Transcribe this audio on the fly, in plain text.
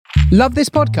Love this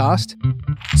podcast?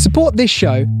 Support this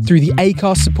show through the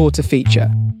Acast supporter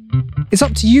feature. It's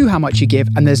up to you how much you give,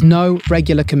 and there's no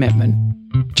regular commitment.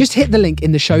 Just hit the link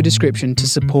in the show description to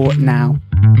support now.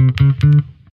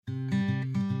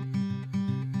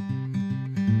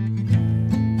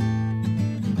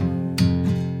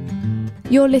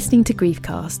 You're listening to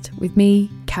Griefcast with me,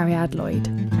 Cariad Lloyd.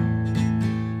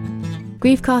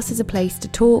 Griefcast is a place to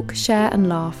talk, share and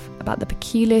laugh about the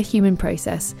peculiar human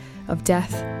process of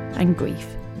death and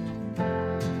grief.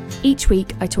 Each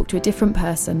week I talk to a different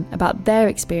person about their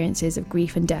experiences of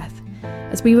grief and death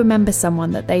as we remember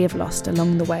someone that they have lost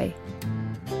along the way,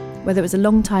 whether it was a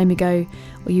long time ago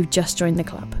or you've just joined the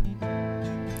club.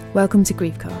 Welcome to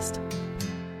Griefcast.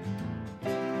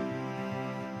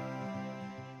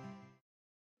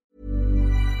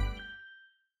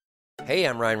 Hey,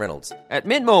 I'm Ryan Reynolds. At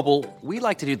Mint Mobile, we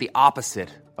like to do the opposite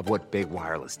of what Big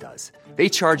Wireless does. They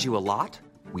charge you a lot,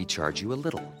 we charge you a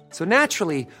little. So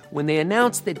naturally, when they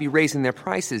announced they'd be raising their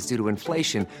prices due to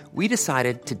inflation, we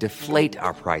decided to deflate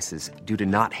our prices due to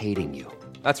not hating you.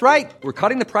 That's right. We're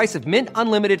cutting the price of Mint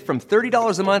Unlimited from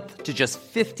 $30 a month to just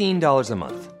 $15 a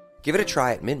month. Give it a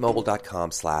try at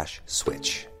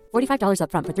mintmobile.com/switch. $45 up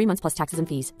front for 3 months plus taxes and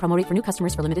fees. Promo rate for new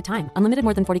customers for limited time. Unlimited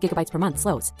more than 40 gigabytes per month.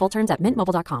 Slows full terms at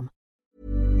mintmobile.com.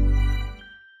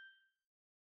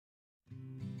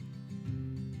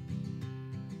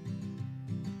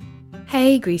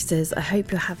 Hey Griefsters, I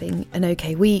hope you're having an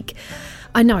okay week.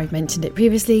 I know I've mentioned it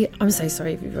previously. I'm so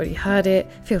sorry if you've already heard it.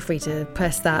 Feel free to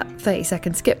press that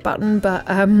 30-second skip button. But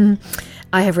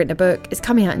I have written a book. It's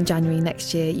coming out in January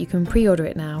next year. You can pre-order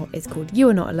it now. It's called You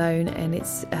Are Not Alone, and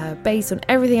it's based on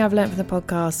everything I've learned from the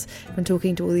podcast, from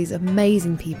talking to all these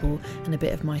amazing people, and a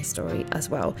bit of my story as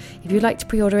well. If you'd like to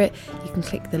pre-order it, you can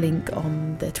click the link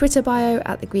on the Twitter bio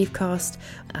at the Griefcast,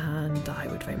 and I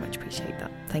would very much appreciate that.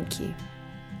 Thank you.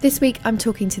 This week, I'm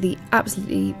talking to the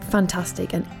absolutely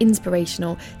fantastic and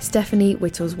inspirational Stephanie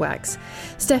Wittels-Wax.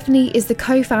 Stephanie is the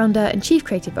co-founder and chief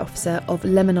creative officer of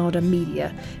Lemonada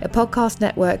Media, a podcast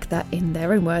network that, in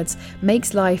their own words,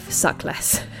 makes life suck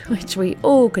less, which we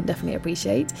all can definitely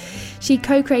appreciate. She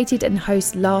co-created and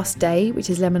hosts Last Day,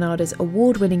 which is Lemonada's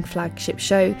award-winning flagship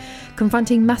show,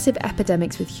 confronting massive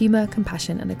epidemics with humour,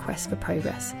 compassion and a quest for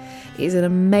progress. It is an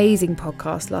amazing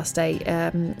podcast, Last Day.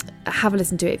 Have a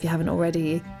listen to it if you haven't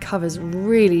already. It covers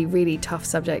really, really tough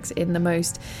subjects in the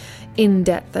most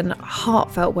in-depth and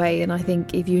heartfelt way, and I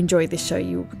think if you enjoy this show,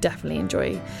 you'll definitely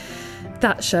enjoy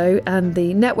that show. And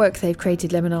the network they've created,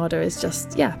 Lemonada, is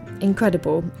just,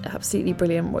 incredible. Absolutely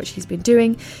brilliant what she's been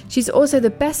doing. She's also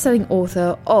the best-selling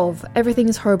author of Everything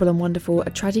is Horrible and Wonderful, a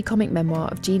tragicomic memoir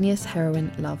of genius,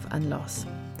 heroine, love and loss.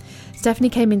 Stephanie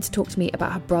came in to talk to me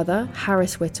about her brother,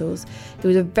 Harris Wittels, who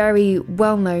was a very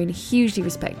well-known, hugely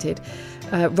respected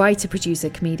writer, producer,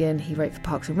 comedian. He wrote for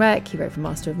Parks and Rec, he wrote for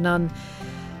Master of None,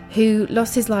 who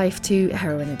lost his life to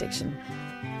heroin addiction.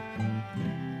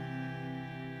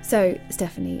 So,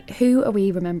 Stephanie, who are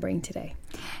we remembering today?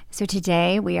 So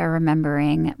today we are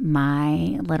remembering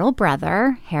my little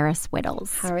brother, Harris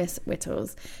Wittels. Harris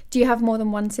Wittels. Do you have more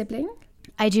than one sibling?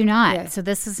 I do not. Yeah. So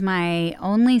this is my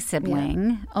only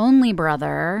sibling, only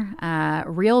brother.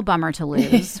 Real bummer to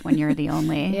lose when you're the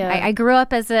only. Yeah. I grew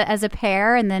up as a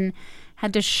pair and then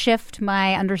had to shift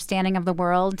my understanding of the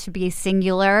world to be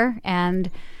singular,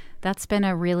 and that's been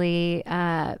a really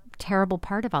terrible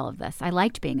part of all of this. I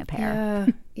liked being a pair.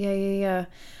 Yeah.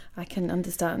 I can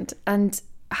understand. And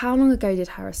how long ago did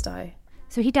Harris die?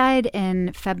 So he died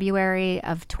in February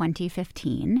of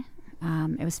 2015.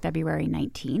 It was February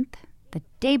 19th. The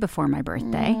day before my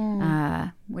birthday,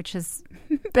 which has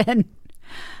been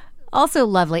also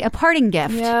lovely, a parting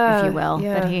gift, if you will,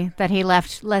 that he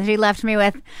left me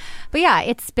with. But yeah,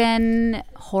 it's been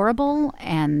horrible,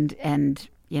 and it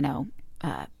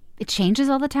changes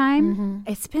all the time. Mm-hmm.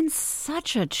 It's been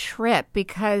such a trip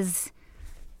because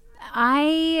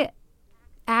I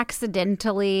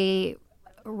accidentally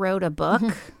wrote a book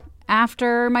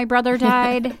after my brother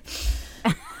died,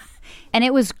 and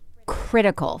it was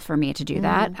critical for me to do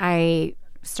that. I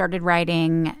started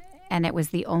writing, and it was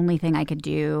the only thing I could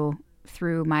do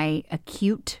through my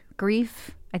acute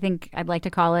grief, I think I'd like to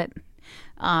call it,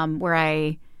 where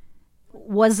I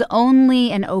was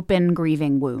only an open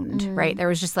grieving wound, right? There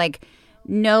was just like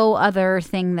no other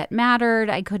thing that mattered.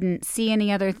 I couldn't see any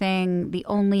other thing. The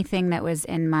only thing that was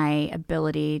in my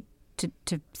ability to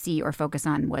see or focus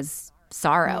on was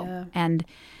sorrow. Yeah. And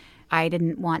I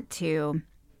didn't want to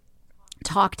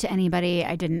talk to anybody.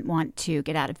 I didn't want to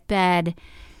get out of bed.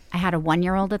 I had a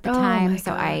 1-year-old at the time,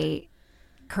 so that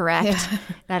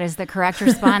is the correct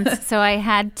response. So I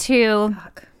had to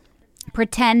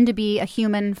pretend to be a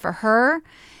human for her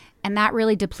And that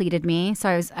really depleted me.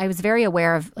 So I was very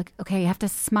aware of like, okay, you have to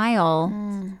smile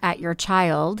at your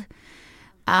child.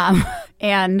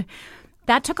 And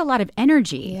that took a lot of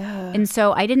energy. Yeah. And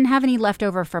so I didn't have any left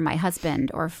over for my husband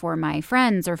or for my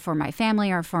friends or for my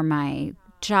family or for my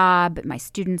job, my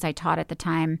students I taught at the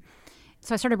time.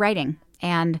 So I started writing.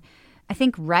 And I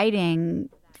think writing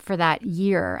for that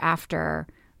year after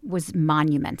was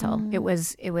monumental. It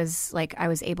was like I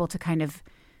was able to kind of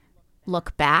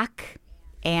look back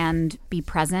and be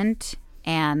present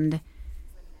and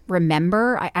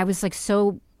remember. I was like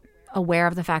so aware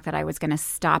of the fact that I was going to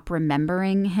stop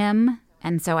remembering him.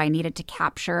 And so I needed to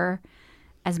capture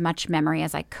as much memory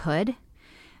as I could.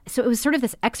 So it was sort of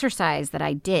this exercise that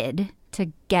I did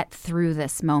to get through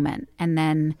this moment. And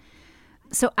then,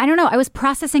 so I don't know, I was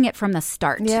processing it from the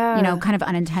start, kind of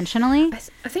unintentionally.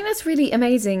 I think that's really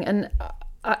amazing. And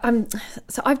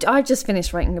I've just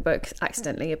finished writing a book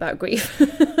accidentally about grief.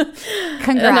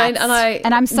 Congrats.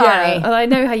 And I'm sorry. Yeah, and I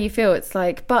know how you feel. It's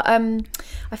like, but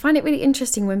I find it really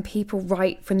interesting when people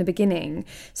write from the beginning.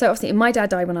 So obviously, my dad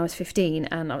died when I was 15,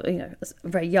 and I was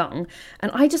very young,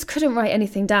 and I just couldn't write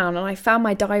anything down. And I found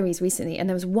my diaries recently, and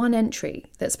there was one entry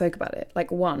that spoke about it,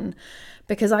 like one,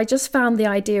 because I just found the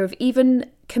idea of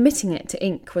even committing it to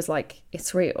ink was like,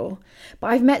 it's real. But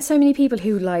I've met so many people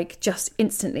who like just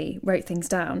instantly wrote things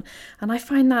down. And I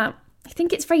find that, I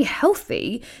think it's very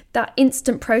healthy, that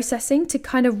instant processing to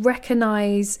kind of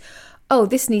recognize, oh,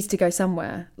 this needs to go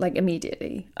somewhere, like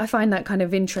immediately. I find that kind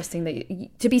of interesting,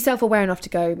 that to be self-aware enough to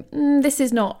go, this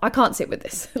is not, I can't sit with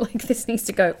this. Like this needs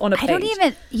to go on a page. I don't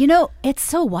even, it's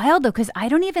so wild though, because I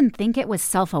don't even think it was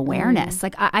self-awareness.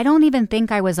 Like I don't even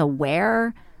think I was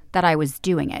aware that I was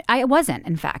doing it. I wasn't,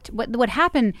 in fact. What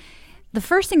happened, the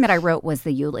first thing that I wrote was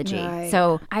the eulogy. Right.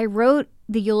 So I wrote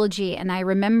the eulogy, and I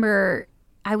remember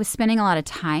I was spending a lot of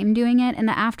time doing it in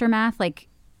the aftermath, like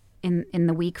in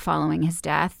the week following his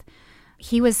death.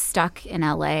 He was stuck in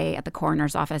LA at the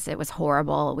coroner's office. It was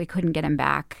horrible. We couldn't get him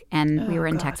back, and we were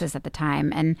in Texas at the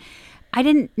time. And I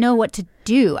didn't know what to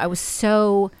do. I was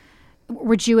so,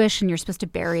 we're Jewish, and you're supposed to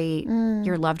bury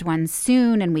your loved ones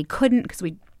soon, and we couldn't because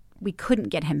we couldn't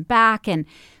get him back. And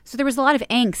so there was a lot of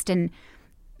angst. And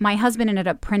my husband ended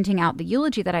up printing out the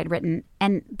eulogy that I'd written.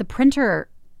 And the printer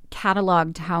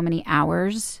cataloged how many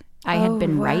hours I had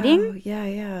been writing.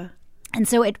 Yeah. And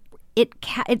so it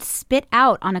spit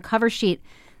out on a cover sheet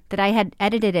that I had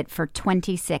edited it for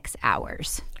 26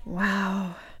 hours.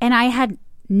 Wow. And I had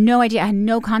no idea. I had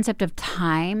no concept of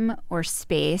time or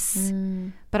space.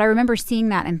 But I remember seeing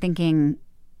that and thinking,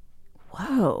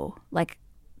 whoa, like,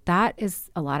 that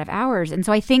is a lot of hours. And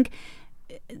so I think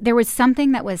there was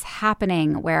something that was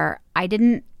happening where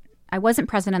I wasn't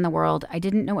present in the world. I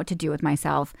didn't know what to do with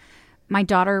myself. My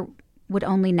daughter would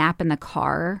only nap in the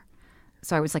car.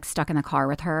 So I was like stuck in the car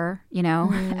with her,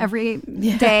 every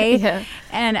day. Yeah.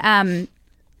 And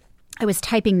I was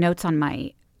typing notes on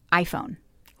my iPhone.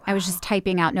 I was just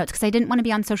typing out notes because I didn't want to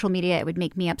be on social media. It would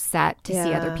make me upset to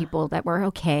see other people that were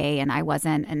okay and I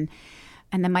wasn't. And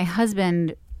then my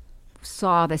husband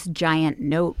saw this giant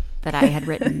note that I had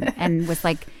written and was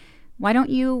like, why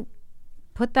don't you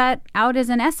put that out as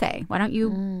an essay? Why don't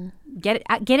you get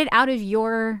it out of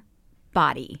your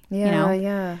body?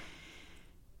 Yeah.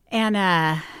 And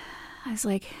I was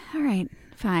like, all right,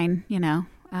 fine,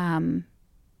 and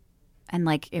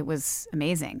like it was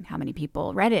amazing how many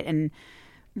people read it and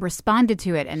responded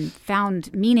to it and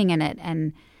found meaning in it.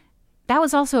 And that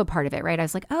was also a part of it, right? I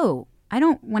was like, oh, I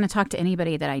don't want to talk to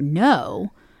anybody that I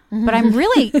know, but I'm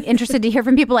really interested to hear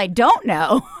from people I don't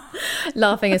know.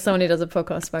 Laughing as someone who does a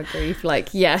podcast about grief, like,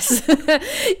 yes.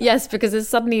 Yes, because there's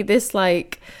suddenly this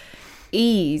like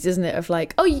ease, isn't it, of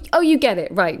like, oh, you get it,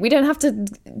 right? We don't have to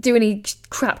do any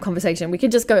crap conversation. We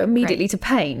can just go immediately to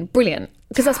pain. Brilliant.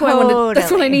 Because that's what I wanted. That's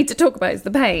what I need to talk about is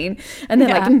the pain. And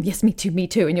then like, yes, me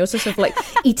too. And you're sort of like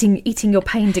eating your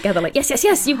pain together. Like, yes,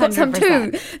 you've got 100%. Some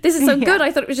too. This is so good. I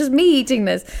thought it was just me eating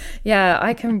this. Yeah,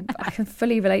 I can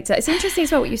fully relate to it. It's interesting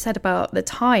as well what you said about the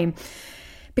time,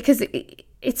 because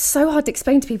it's so hard to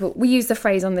explain to people. We use the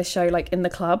phrase on this show, like in the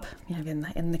club,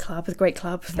 in the club, a great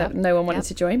club that no one wanted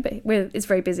to join, but it's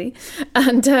very busy.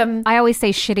 And I always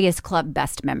say shittiest club,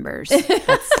 best members.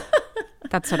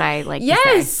 That's what I like.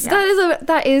 Yes, to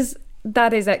say.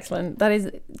 That is excellent. That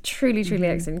is truly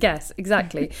excellent. Yes,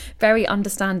 exactly. Very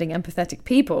understanding, empathetic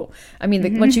people. I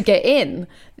mean, once you get in,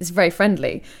 it's very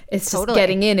friendly. It's just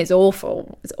getting in is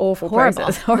awful. It's awful. Horrible.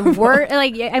 Process. Horrible.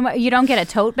 Like you don't get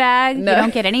a tote bag. No. You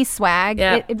don't get any swag.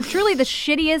 Yeah. It's truly the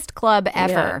shittiest club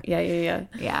ever.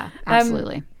 Yeah,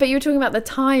 absolutely. But you were talking about the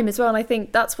time as well, and I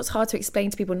think that's what's hard to explain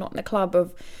to people not in a club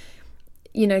of.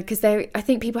 you know, because I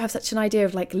think people have such an idea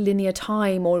of like linear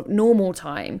time or normal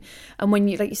time. And when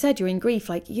you, like you said, you're in grief,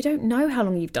 like you don't know how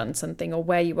long you've done something or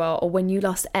where you are or when you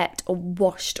last ate or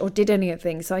washed or did any of the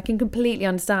things. So I can completely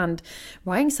understand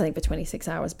writing something for 26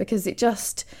 hours because it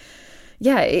just,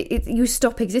 you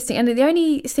stop existing. And the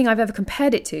only thing I've ever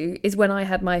compared it to is when I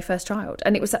had my first child.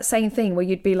 And it was that same thing where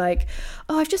you'd be like,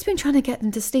 oh, I've just been trying to get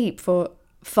them to sleep for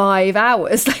 5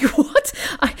 hours. Like, what?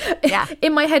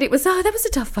 In my head it was, that was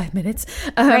a tough 5 minutes.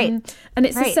 And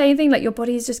it's the same thing, like your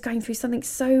body is just going through something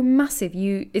so massive.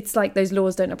 It's like those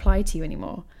laws don't apply to you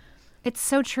anymore. It's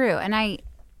so true. And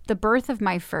the birth of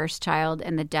my first child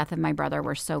and the death of my brother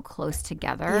were so close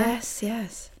together.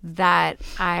 Yes. That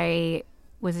I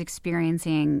was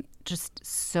experiencing just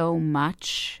so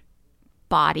much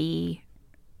body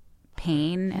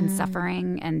pain and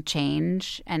suffering and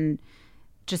change and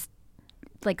just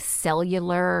like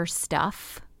cellular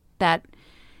stuff that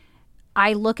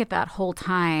I look at that whole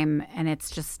time and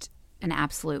it's just an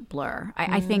absolute blur.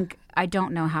 I think I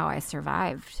don't know how I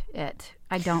survived it.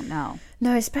 I don't know.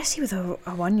 No, especially with a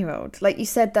 1-year-old. Like you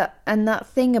said, that, and that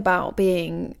thing about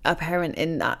being a parent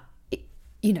in that,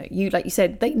 you know, you, like you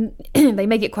said, they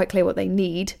make it quite clear what they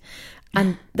need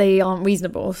and they aren't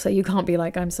reasonable. So you can't be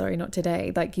like, I'm sorry, not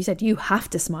today. Like you said, you have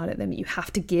to smile at them. You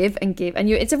have to give and give. And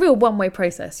it's a real one-way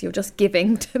process. You're just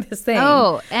giving to this thing.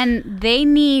 Oh, and they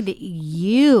need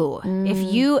you. If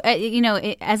you,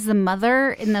 as the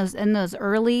mother in those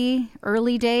early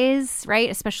days, right?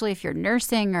 Especially if you're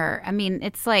nursing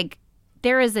it's like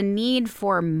there is a need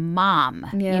for mom,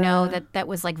 that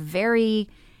was like very,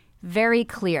 very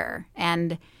clear.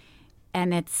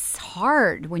 And it's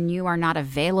hard when you are not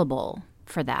available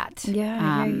for that.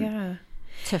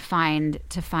 To find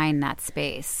that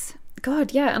space.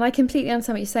 God, yeah. And I completely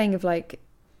understand what you're saying of like,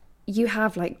 you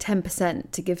have like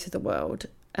 10% to give to the world.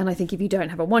 And I think if you don't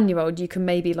have a 1-year-old, you can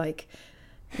maybe like,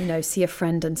 see a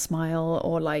friend and smile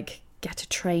or like get a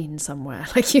train somewhere.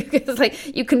 Like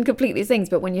you can complete these things.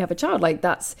 But when you have a child, like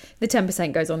that's the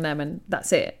 10% goes on them and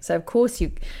that's it. So of course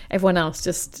everyone else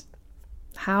just...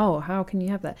 How can you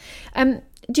have that?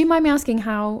 Do you mind me asking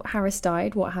how Harris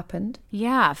died? What happened?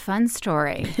 Yeah, fun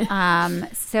story.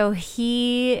 So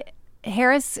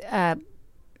Harris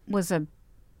was a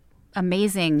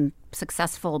amazing,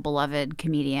 successful, beloved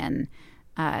comedian,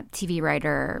 TV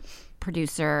writer,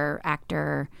 producer,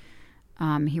 actor.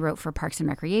 He wrote for Parks and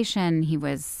Recreation. He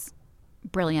was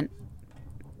brilliant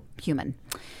human.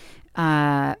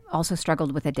 Also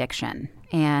struggled with addiction,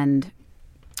 and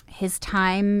his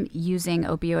time using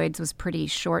opioids was pretty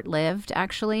short-lived,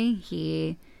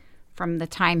 actually. From the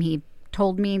time he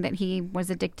told me that he was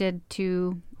addicted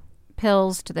to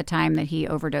pills to the time that he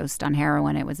overdosed on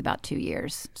heroin, it was about 2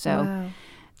 years. So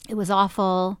It was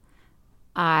awful.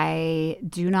 I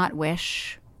do not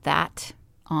wish that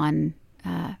on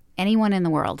anyone in the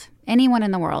world. Anyone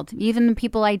in the world. Even the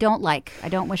people I don't like. I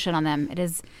don't wish it on them. It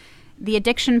is... The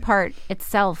addiction part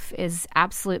itself is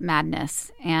absolute madness,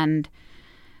 and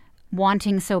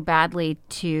wanting so badly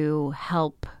to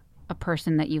help a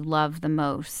person that you love the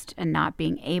most and not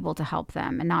being able to help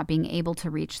them and not being able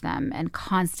to reach them and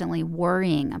constantly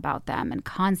worrying about them and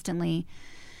constantly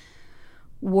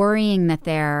worrying that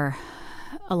they're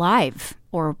alive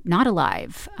or not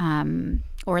alive,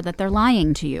 or that they're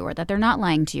lying to you or that they're not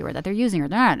lying to you or that they're using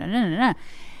or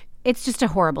it's just a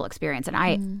horrible experience.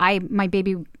 And my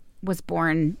baby was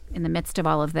born in the midst of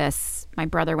all of this. My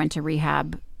brother went to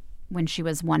rehab when she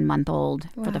was 1 month old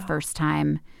for the first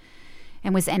time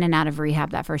and was in and out of rehab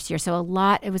that first year. So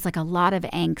it was like a lot of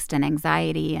angst and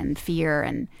anxiety and fear.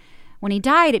 And when he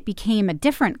died, it became a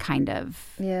different kind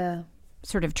of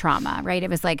sort of trauma, right? It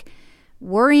was like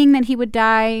worrying that he would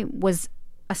die was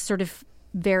a sort of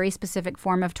very specific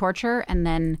form of torture. And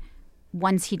then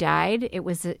once he died, it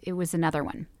was another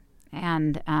one.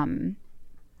 And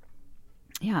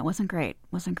it wasn't great.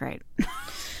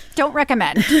 Don't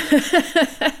recommend.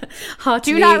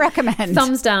 Do not recommend.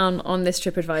 Thumbs down on this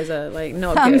TripAdvisor. Like,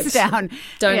 not thumbs good. Down.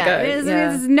 Don't go.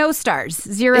 It's no stars.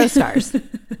 0 stars.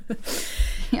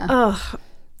 Oh,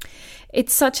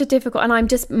 it's such a difficult... And I'm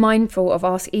just mindful of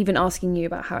asking you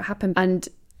about how it happened and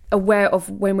aware of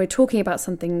when we're talking about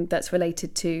something that's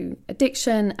related to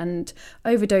addiction and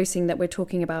overdosing that we're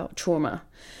talking about trauma.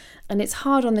 And it's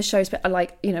hard on the shows, but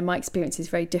my experience is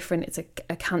very different. It's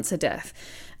a cancer death.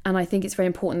 And I think it's very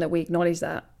important that we acknowledge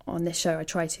that on this show. I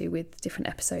try to with different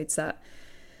episodes that,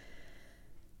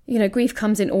 grief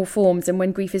comes in all forms. And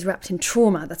when grief is wrapped in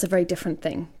trauma, that's a very different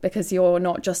thing because you're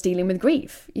not just dealing with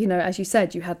grief. As you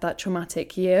said, you had that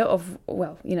traumatic year of,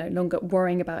 longer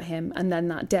worrying about him. And then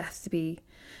that death to be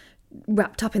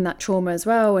wrapped up in that trauma as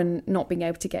well and not being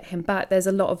able to get him back. There's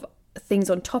a lot of things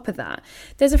on top of that.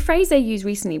 There's a phrase they use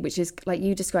recently, which is like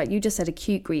you described. You just said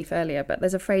acute grief earlier, but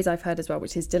there's a phrase I've heard as well,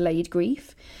 which is delayed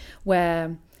grief,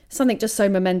 where something just so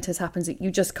momentous happens that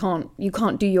you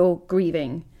can't do your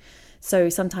grieving. So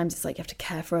sometimes it's like you have to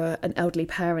care for an elderly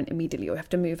parent immediately, or you have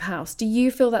to move house. Do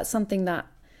you feel that's something that,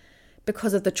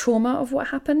 because of the trauma of what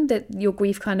happened, that your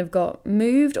grief kind of got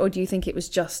moved, or do you think it was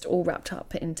just all wrapped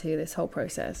up into this whole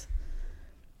process?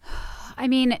 I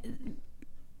mean,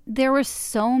 there were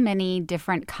so many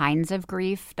different kinds of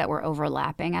grief that were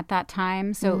overlapping at that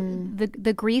time. So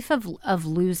the grief of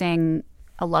losing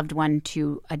a loved one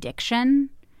to addiction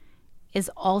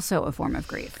is also a form of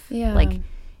grief. Yeah. Like,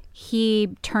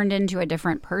 he turned into a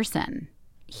different person.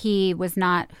 He was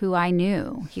not who I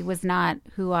knew. He was not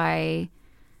who I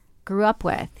grew up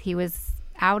with. He was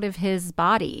out of his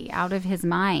body, out of his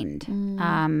mind.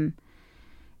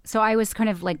 So I was kind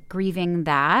of like grieving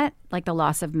that, like the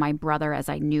loss of my brother as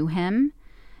I knew him.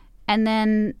 And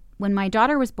then when my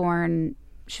daughter was born,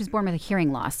 she was born with a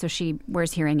hearing loss. So she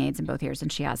wears hearing aids in both ears,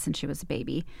 and she has since she was a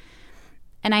baby.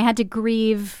 And I had to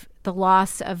grieve the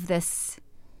loss of this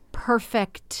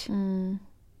perfect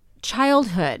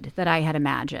childhood that I had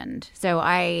imagined. So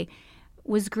I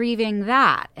was grieving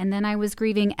that. And then I was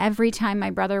grieving every time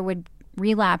my brother would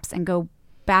relapse and go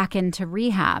back into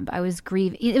rehab. I was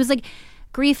grieving. It was like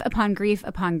grief upon grief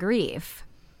upon grief.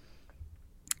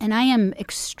 And I am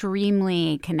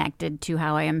extremely connected to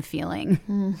how I am feeling.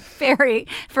 Very,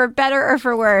 for better or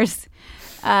for worse.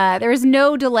 There is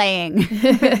no delaying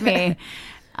with me.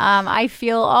 I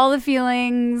feel all the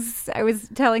feelings. I was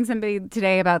telling somebody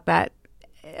today about that.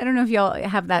 I don't know if y'all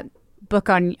have that book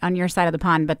on your side of the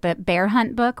pond, but the bear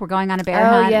hunt book. We're going on a bear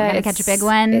hunt. Yeah, we're going to catch a big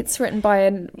one. It's written by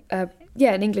an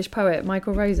English poet,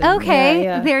 Michael Rosen. Okay,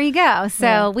 yeah. There you go.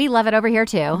 So we love it over here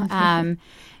too.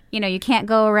 You can't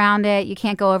go around it. You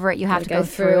can't go over it. You have to go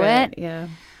through it. Yeah.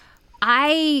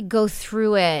 I go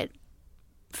through it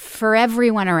for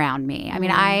everyone around me. I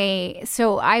mean,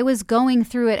 I was going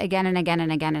through it again and again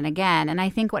and again and again. And I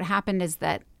think what happened is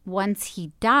that once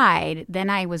he died, then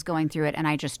I was going through it and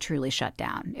I just truly shut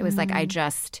down. It was like I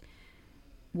just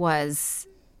was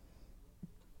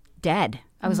dead.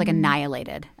 I was like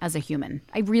annihilated as a human.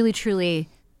 I really, truly,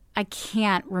 I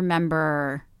can't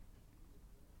remember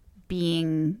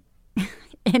being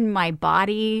in my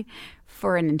body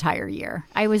for an entire year.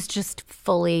 I was just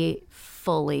fully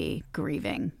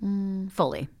grieving.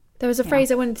 Fully. There was a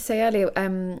phrase I wanted to say earlier.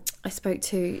 I spoke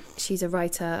to, she's a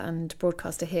writer and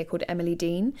broadcaster here called Emily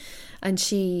Dean, and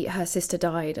her sister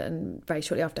died, and very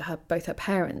shortly after both her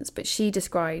parents. But she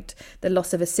described the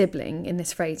loss of a sibling in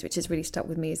this phrase, which has really stuck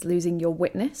with me, is losing your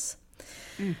witness.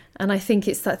 And I think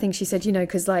it's that thing she said,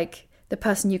 because like the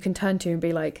person you can turn to and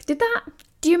be like,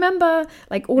 do you remember?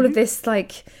 Like all of this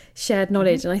like shared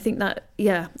knowledge. And I think that,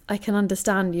 I can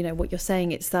understand, what you're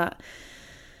saying. It's that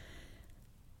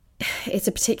it's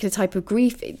a particular type of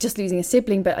grief, just losing a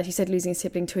sibling, but as you said, losing a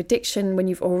sibling to addiction when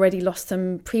you've already lost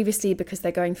them previously because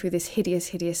they're going through this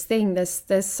hideous thing.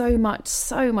 There's so much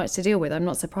to deal with. I'm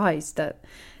not surprised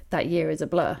that year is a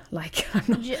blur. Like,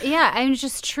 I'm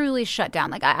just truly shut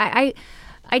down. Like I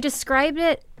described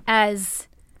it as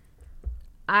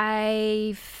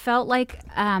I felt like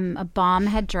a bomb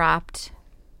had dropped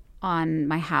on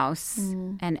my house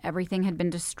and everything had been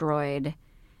destroyed.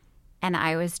 And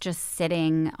I was just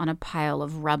sitting on a pile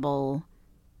of rubble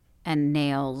and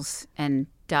nails and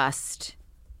dust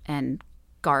and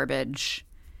garbage.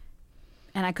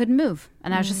 And I couldn't move.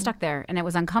 And I was just stuck there. And it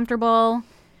was uncomfortable.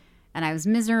 And I was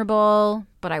miserable.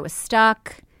 But I was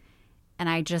stuck. And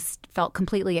I just felt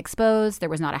completely exposed. There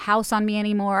was not a house on me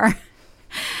anymore.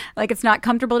 Like, it's not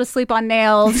comfortable to sleep on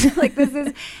nails. Like,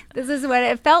 this is what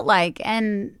it felt like.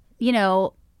 And,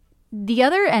 the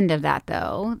other end of that,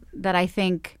 though, that I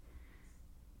think,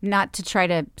 not to try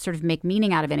to sort of make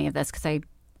meaning out of any of this, because I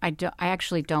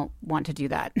actually don't want to do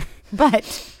that.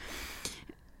 But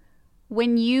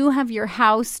when you have your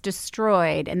house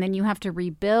destroyed and then you have to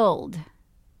rebuild,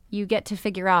 you get to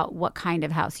figure out what kind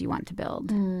of house you want to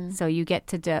build. So you get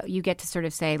to sort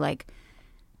of say like,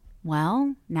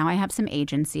 well, now I have some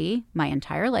agency. My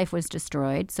entire life was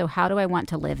destroyed. So how do I want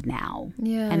to live now?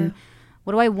 Yeah. And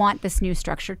what do I want this new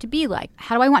structure to be like?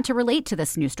 How do I want to relate to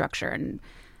this new structure? And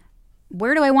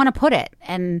where do I want to put it?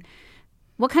 And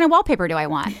what kind of wallpaper do I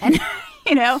want? And,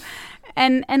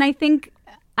 and I think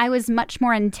I was much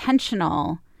more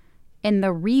intentional in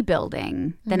the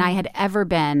rebuilding than I had ever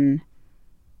been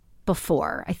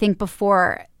before. I think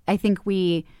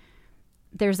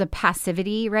there's a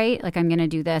passivity, right? Like, I'm going to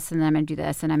do this and then I'm going to do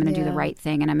this and I'm going to do the right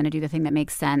thing and I'm going to do the thing that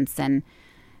makes sense. And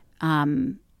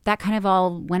that kind of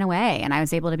all went away. And I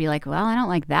was able to be like, well, I don't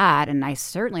like that. And I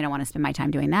certainly don't want to spend my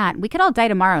time doing that. We could all die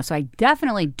tomorrow. So I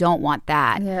definitely don't want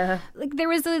that. Yeah. Like there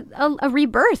was a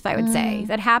rebirth, I would say,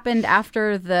 that happened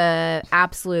after the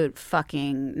absolute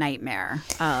fucking nightmare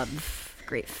of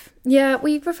grief. Yeah,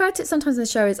 we refer to it sometimes in the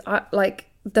show as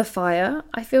like the fire.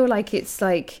 I feel like it's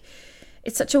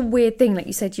such a weird thing, like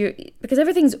you said, because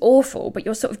everything's awful, but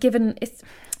you're sort of given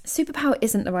superpower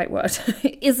isn't the right word.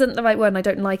 It isn't the right word, and I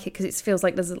don't like it because it feels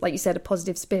like there's, like you said, a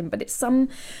positive spin, but it's some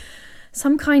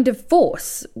kind of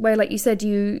force where, like you said,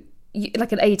 you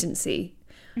like an agency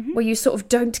where you sort of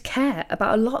don't care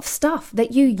about a lot of stuff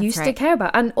that you used to care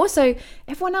about, and also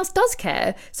everyone else does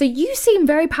care. So you seem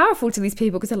very powerful to these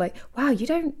people because they're like, wow, you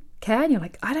don't care, and you're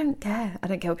like, I don't care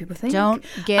what people think. Don't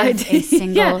give a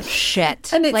single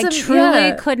shit. And it's like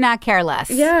truly could not care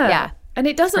less. Yeah. And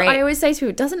it doesn't, Great. I always say to people,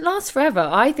 it doesn't last forever.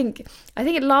 I think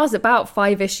it lasts about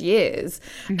 5-ish years.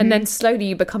 And then slowly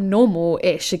you become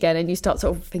normal-ish again, and you start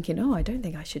sort of thinking, oh, I don't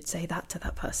think I should say that to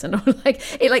that person. Or like,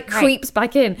 it like creeps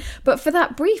back in. But for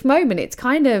that brief moment, it's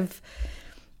kind of,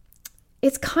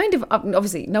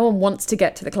 obviously no one wants to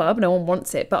get to the club. No one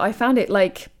wants it. But I found it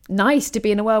like nice to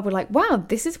be in a world where like, wow,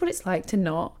 this is what it's like to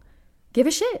not give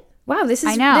a shit. Wow, this is,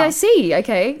 I know. I see,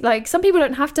 okay. Like, some people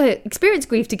don't have to experience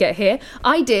grief to get here.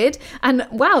 I did. And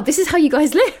wow, this is how you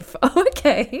guys live. Oh,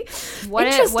 okay. What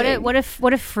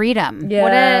a freedom.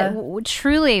 Yeah.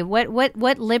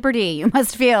 What liberty you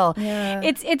must feel. Yeah.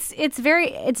 It's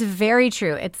very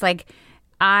true. It's like,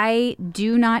 I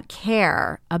do not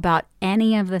care about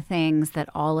any of the things that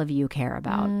all of you care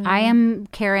about. I am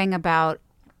caring about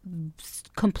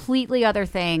completely other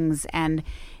things, and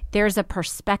there's a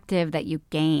perspective that you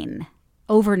gain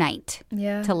overnight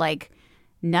to like,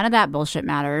 none of that bullshit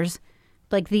matters.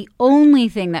 Like the only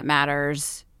thing that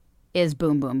matters is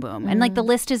boom, boom, boom. And like the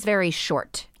list is very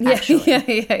short, actually.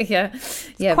 Yeah,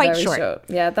 quite very short.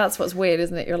 Yeah, that's what's weird,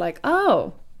 isn't it? You're like,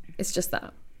 oh, it's just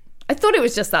that. I thought it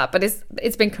was just that, but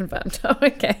it's been confirmed. Oh,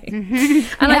 okay.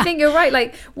 And I think you're right.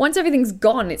 Like once everything's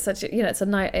gone, it's such a, it's a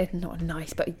not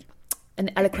nice, but an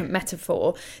eloquent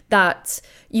metaphor that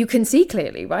you can see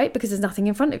clearly, right? Because there's nothing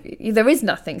in front of you. There is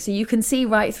nothing. So you can see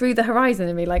right through the horizon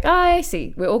and be like, I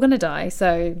see, we're all going to die.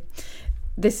 So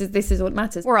this is what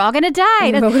matters. We're all going to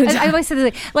die. I always said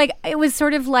this, like, it was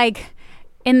sort of like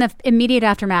in the immediate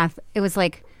aftermath, it was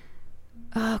like,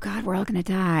 oh God, we're all going to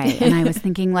die. And I was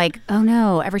thinking like, oh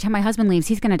no, every time my husband leaves,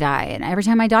 he's going to die. And every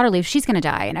time my daughter leaves, she's going to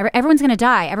die. And everyone's going to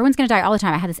die. Everyone's going to die all the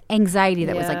time. I had this anxiety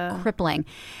that was like crippling.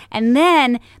 And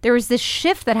then there was this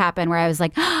shift that happened where I was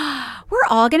like, oh, we're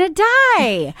all going to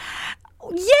die.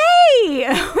 Yay! We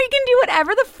can do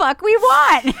whatever the fuck we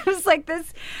want. It was like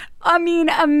this,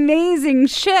 amazing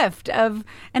shift of,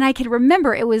 and I could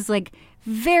remember it was like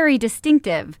very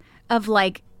distinctive of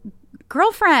like,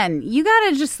 girlfriend, you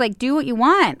gotta just like do what you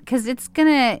want because it's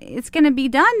gonna be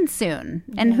done soon,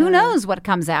 and who knows what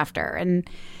comes after. And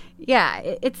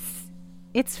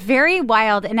it's very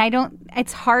wild, and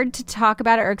it's hard to talk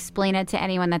about it or explain it to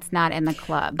anyone that's not in the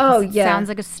club. Oh yeah, it sounds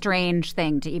like a strange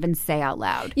thing to even say out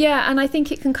loud. Yeah, and I think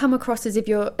it can come across as if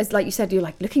as like you said, you're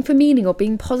like looking for meaning or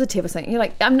being positive or something. You're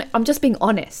like, I'm just being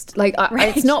honest. Like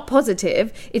it's not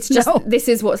positive. It's just this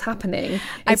is what's happening.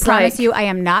 I promise you, I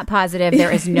am not positive.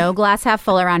 There is no glass half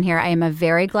full around here. I am a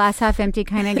very glass half empty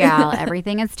kind of gal.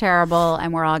 Everything is terrible,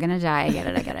 and we're all gonna die. I get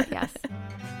it. Yes.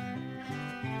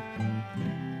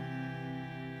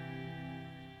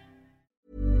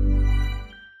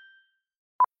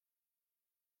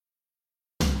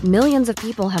 Millions of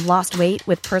people have lost weight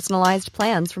with personalized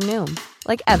plans from Noom.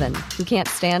 Like Evan, who can't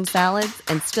stand salads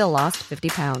and still lost 50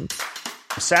 pounds.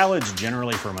 Salads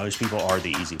generally for most people are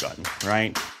the easy button,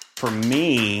 right? For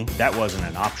me, that wasn't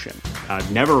an option. I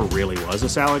never really was a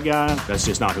salad guy. That's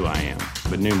just not who I am.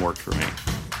 But Noom worked for me.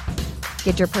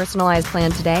 Get your personalized plan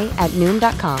today at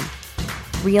Noom.com.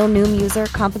 Real Noom user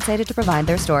compensated to provide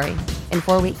their story. In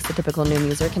 4 weeks, the typical Noom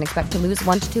user can expect to lose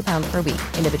 1 to 2 pounds per week.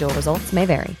 Individual results may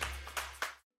vary.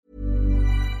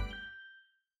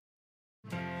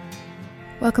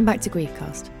 Welcome back to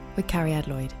Griefcast with Carrie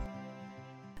Adloyd.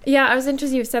 Yeah, I was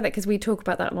interested you said that because we talk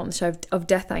about that a lot on the show of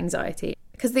death anxiety.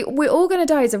 Because we're all going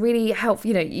to die is a really helpful,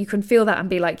 you can feel that and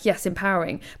be like, yes,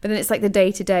 empowering. But then it's like the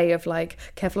day-to-day of like,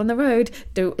 careful on the road,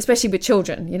 especially with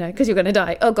children, because you're going to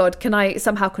die. Oh God, can I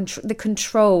somehow the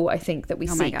control, I think, that we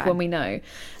seek when we know.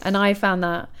 And I found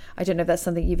that, I don't know if that's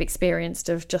something you've experienced,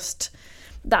 of just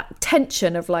that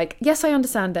tension of like, yes, I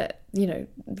understand that,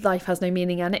 life has no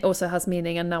meaning and it also has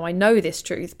meaning, and now I know this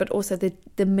truth, but also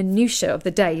the minutiae of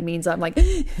the day means I'm like,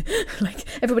 like,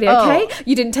 everybody okay?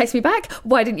 You didn't text me back?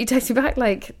 Why didn't you text me back?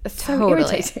 Like, it's so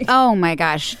irritating. Oh my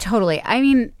gosh, totally. I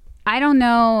mean, I don't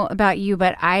know about you,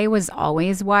 but I was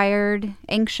always wired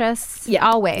anxious. Yeah.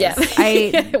 Always. Yeah. This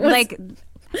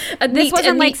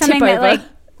wasn't like something that like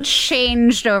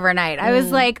changed overnight. I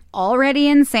was like already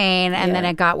insane, and then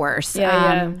it got worse.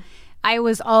 I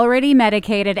was already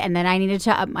medicated, and then I needed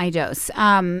to up my dose.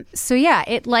 So yeah,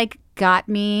 it like got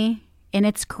me in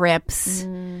its grips.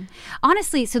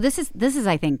 Honestly, so this is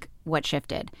I think what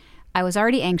shifted. I was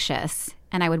already anxious,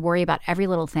 and I would worry about every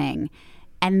little thing.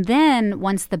 And then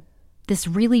once this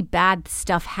really bad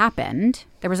stuff happened,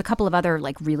 there was a couple of other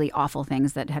like really awful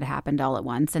things that had happened all at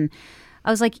once, and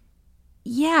I was like,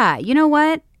 yeah, you know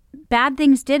what? Bad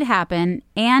things did happen,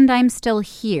 and I'm still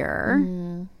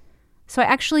here. So I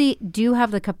actually do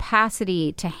have the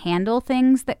capacity to handle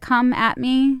things that come at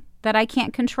me that I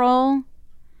can't control.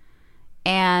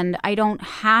 And I don't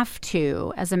have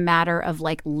to, as a matter of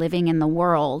like living in the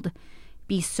world,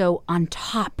 be so on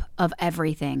top of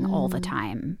everything all the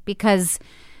time. Because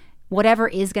whatever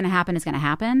is going to happen is going to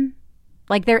happen.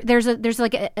 Like there's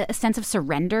like a sense of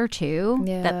surrender too.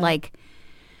 That like...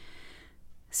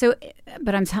 So,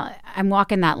 but I'm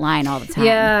walking that line all the time.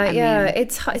 I mean,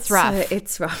 it's rough.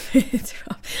 It's rough. It's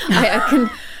rough.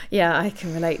 I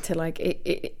can relate to like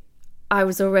it. I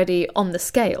was already on the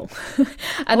scale,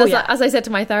 and as I said to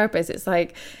my therapist, it's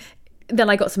like then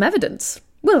I got some evidence.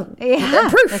 Well,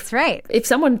 proof. That's right. If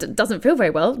someone doesn't feel very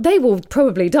well, they will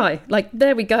probably die. Like,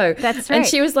 there we go. That's right. And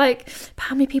she was like, but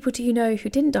how many people do you know who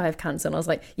didn't die of cancer? And I was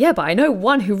like, yeah, but I know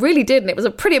one who really did, and it was a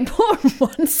pretty important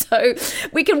one. So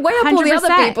we can weigh up all the 100%.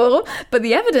 other people, but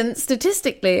the evidence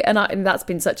statistically, and that's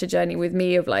been such a journey with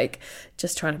me of like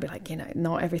just trying to be like, you know,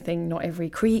 not every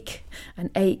creak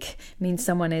and ache means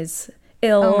someone is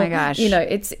ill. Oh my gosh. You know,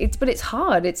 but it's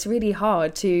hard. It's really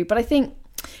hard to, but I think,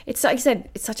 it's like I said,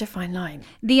 it's such a fine line.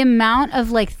 The amount of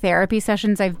like therapy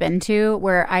sessions I've been to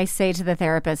where I say to the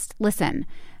therapist, listen,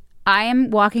 I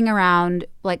am walking around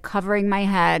like covering my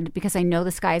head because I know the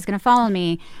sky is going to follow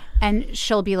me. And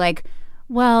she'll be like,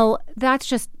 well, that's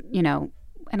just, you know,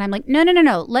 and I'm like, no.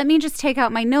 Let me just take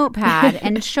out my notepad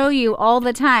and show you all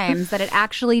the times that it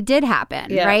actually did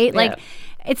happen. Right? Like,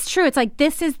 it's true. It's like,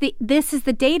 this is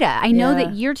the data. I know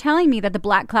that you're telling me that the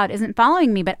black cloud isn't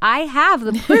following me, but I have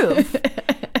the proof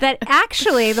that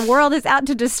actually the world is out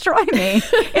to destroy me.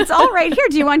 It's all right here.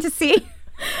 Do you want to see? I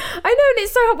know, and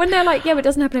it's so hard when they're like, yeah, but it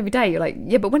doesn't happen every day. You're like,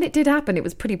 yeah, but when it did happen, it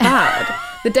was pretty bad.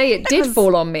 The day it did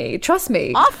fall on me, trust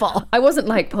me. Awful. I wasn't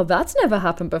like, well, that's never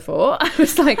happened before. I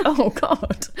was like, oh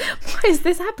God, why is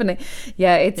this happening?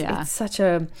 Yeah, it's such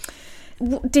a...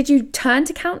 Did you turn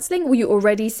to counselling? Were you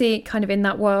already kind of in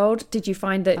that world? Did you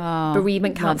find that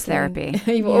bereavement counselling? Love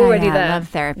therapy. You were already there. Love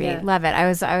therapy. Love it. I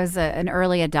was an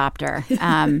early adopter.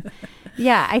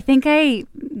 I think I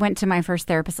went to my first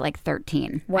therapist at like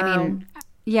 13. Wow. I mean,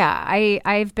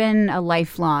 I've been a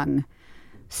lifelong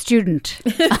student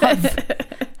of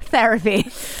therapy.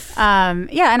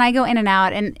 And I go in and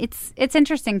out, and it's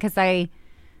interesting because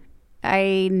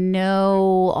I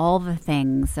know all the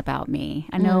things about me.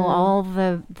 I know all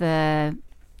the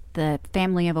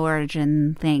family of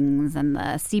origin things and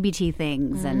the CBT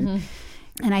things, and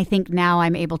I think now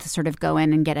I'm able to sort of go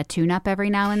in and get a tune-up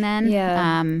every now and then.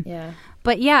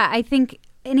 But I think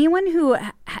anyone who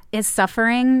is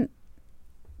suffering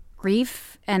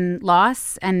grief and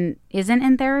loss and isn't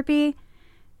in therapy,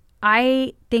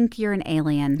 I think you're an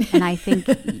alien, and I think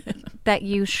that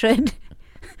you should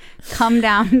come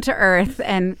down to earth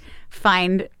and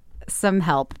find some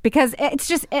help, because it's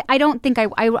just I don't think I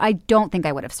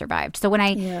would have survived. So when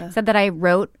I said that I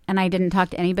wrote and I didn't talk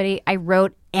to anybody, I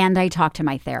wrote and I talked to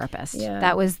my therapist.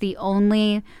 That was the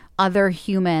only other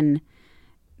human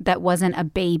that wasn't a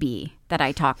baby that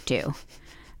I talked to.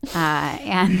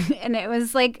 And it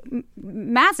was like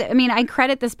massive. I mean, I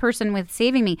credit this person with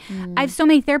saving me. I have so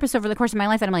many therapists over the course of my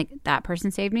life that I'm like, that person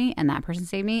saved me, and that person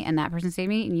saved me, and that person saved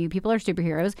me, and you people are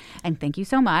superheroes, and thank you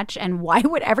so much. And why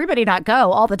would everybody not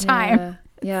go all the time?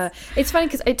 Yeah. It's funny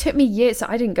because it took me years. So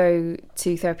I didn't go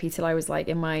to therapy till I was like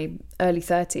in my early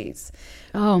 30s.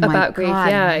 Oh my about grief.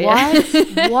 God.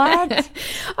 What?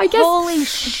 I guess. Holy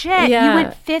shit. You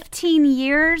went 15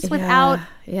 years without.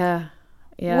 Yeah.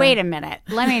 Wait a minute.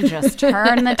 Let me just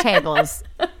turn the tables.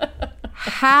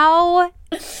 How?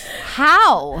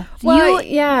 Well,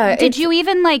 Did you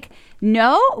even like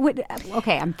know?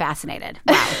 Okay, I'm fascinated.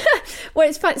 Wow. Well,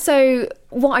 it's fun. So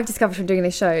what I've discovered from doing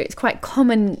this show, it's quite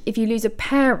common if you lose a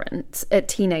parent at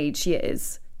teenage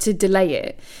years to delay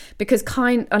it, because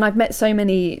and I've met so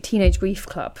many Teenage Grief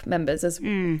Club members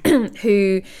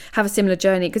who have a similar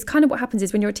journey, because kind of what happens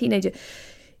is when you're a teenager,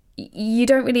 you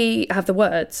don't really have the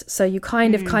words, so you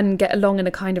kind of get along and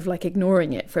are kind of like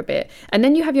ignoring it for a bit. And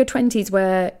then you have your 20s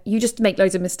where you just make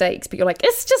loads of mistakes, but you're like,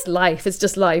 it's just life.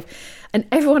 And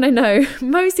everyone I know,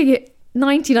 mostly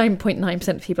 99.9%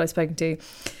 of people I've spoken to,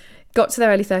 got to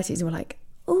their early 30s and were like,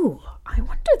 oh, I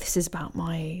wonder if this is about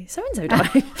my so-and-so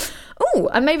dying. Oh,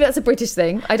 and maybe that's a British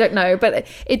thing, I don't know, but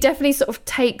it definitely sort of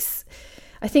takes,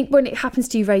 I think when it happens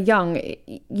to you very young,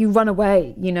 you run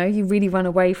away, you really run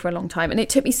away for a long time. And it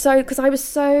took me because I was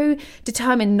so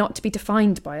determined not to be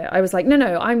defined by it. I was like,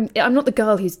 no, I'm not the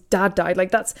girl whose dad died.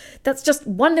 Like that's just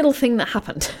one little thing that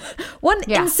happened, one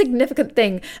insignificant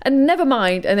thing, and never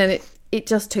mind. And then it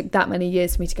just took that many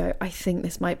years for me to go, I think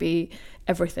this might be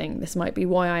everything. This might be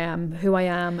why I am who I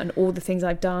am, and all the things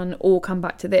I've done all come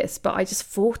back to this. But I just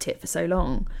fought it for so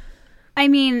long. I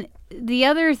mean, the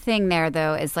other thing there,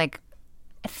 though, is like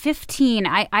 15,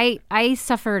 I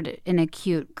suffered an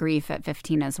acute grief at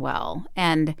 15 as well.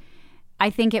 And I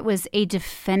think it was a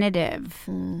definitive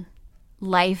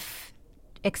life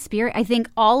experience. I think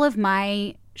all of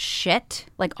my shit,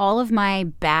 like all of my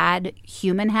bad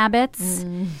human habits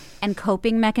and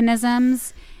coping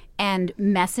mechanisms and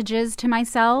messages to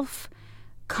myself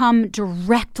come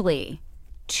directly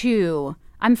to,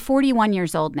 I'm 41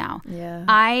 years old now. Yeah.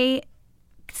 I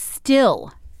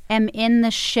still am in the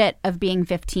shit of being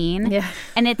 15. Yeah.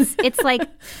 And it's like,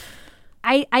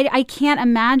 I can't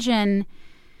imagine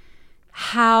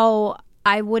how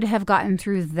I would have gotten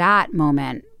through that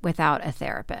moment without a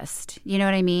therapist. You know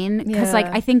what I mean? Because like,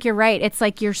 I think you're right. It's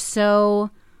like you're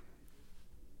so,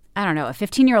 I don't know, a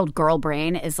 15-year-old girl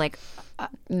brain is like,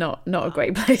 not a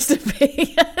great place to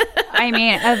be. I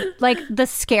mean, like the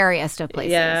scariest of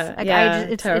places. Yeah, like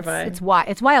it's terrifying.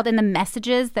 It's wild. And the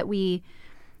messages that we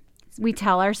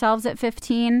tell ourselves at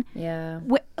 15. Yeah.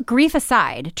 Grief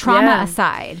aside, trauma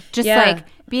aside, just like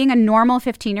being a normal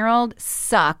 15-year-old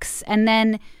sucks, and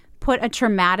then put a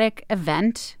traumatic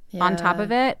event on top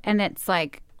of it, and it's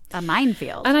like a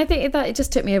minefield. And I think that it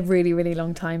just took me a really, really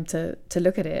long time to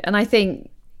look at it. And I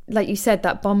think, like you said,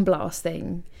 that bomb blast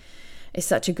thing is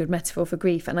such a good metaphor for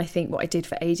grief. And I think what I did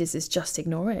for ages is just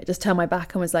ignore it, just turn my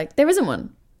back and was like, there isn't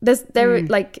one.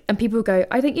 Like, and people would go,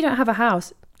 I think you don't have a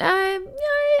house.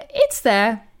 It's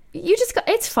there.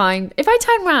 It's fine. If I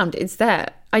turn around, it's there.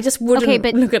 I just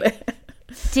wouldn't look at it.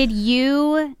 Did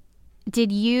you,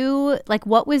 like,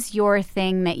 what was your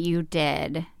thing that you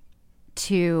did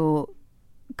to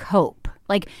cope?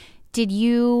 Like, did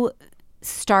you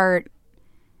start...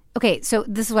 Okay, so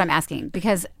this is what I'm asking,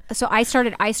 because I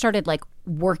started like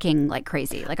working like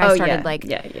crazy. Like I started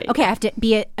okay, I have to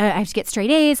I have to get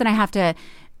straight A's, and I have to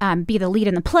be the lead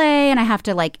in the play, and I have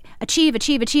to like achieve,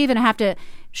 and I have to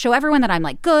show everyone that I'm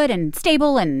like good and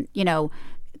stable and,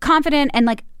 confident. And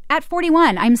like at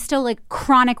 41, I'm still like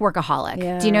chronic workaholic.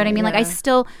 Yeah, do you know what I mean? Like I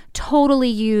still totally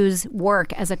use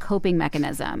work as a coping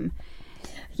mechanism.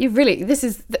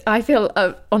 I feel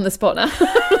on the spot now.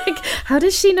 Like, how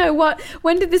does she know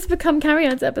when did this become Carrie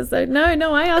Ann's episode? No,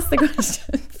 I asked the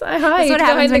questions. I hide. That's what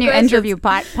happens when you interview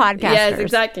podcasters. Yes,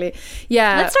 exactly.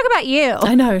 Yeah. Let's talk about you.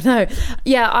 I know. No.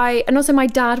 Yeah, and also my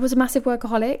dad was a massive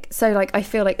workaholic. So like, I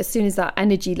feel like as soon as that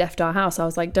energy left our house, I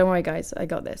was like, don't worry guys, I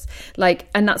got this. Like,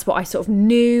 and that's what I sort of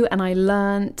knew and I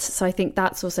learnt. So I think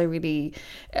that's also really,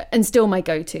 and still my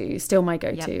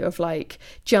go-to of like,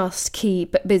 just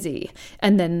keep busy.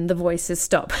 And then the voices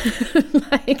stop.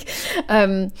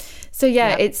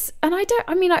 It's, and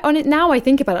on it now I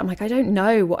think about it, I'm like, I don't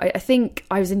know what I think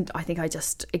I think I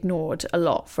just ignored a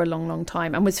lot for a long, long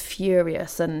time and was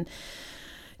furious and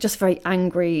just very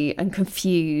angry and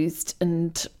confused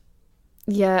and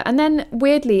then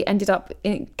weirdly ended up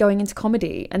going into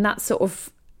comedy, and that's sort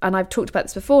of, and I've talked about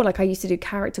this before, like I used to do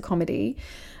character comedy,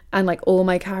 and like all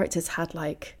my characters had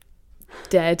like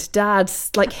dead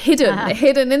dads like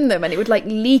hidden in them, and it would like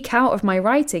leak out of my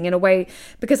writing in a way,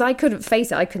 because I couldn't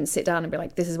face it. I couldn't sit down and be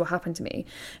like, this is what happened to me.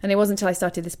 And it wasn't until I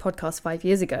started this podcast 5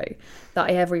 years ago that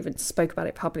I ever even spoke about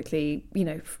it publicly.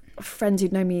 Friends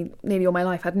who'd known me nearly all my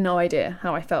life had no idea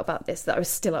how I felt about this, that I was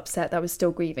still upset, that I was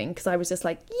still grieving, because I was just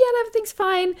like, everything's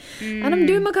fine and I'm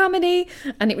doing my comedy,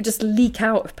 and it would just leak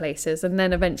out of places. And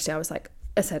then eventually I was like,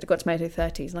 I got to my early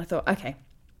 30s and I thought, okay,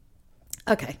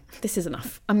 this is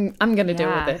enough. I'm going to deal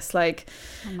with this. Like,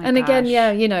 and gosh.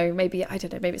 Again, maybe, I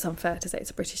don't know, maybe it's unfair to say it's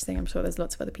a British thing. I'm sure there's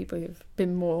lots of other people who've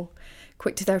been more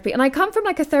quick to therapy. And I come from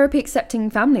like a therapy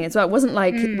accepting family as well. It wasn't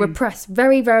like repressed,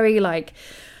 very, very like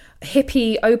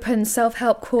hippie, open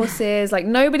self-help courses. Like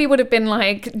nobody would have been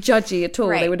like judgy at all.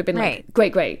 Right, they would have been like,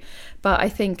 great. But I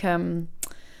think,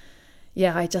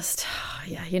 yeah, I just,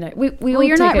 you know, we Well, all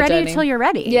you're take not a ready journey. until you're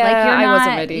ready. Yeah, like, you're I not,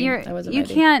 wasn't ready. You're, I wasn't you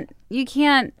ready.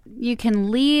 You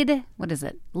can lead, what is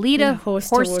it? Lead a horse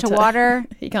to water. water.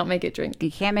 You can't make it drink.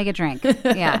 You can't make it drink.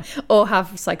 Yeah. Or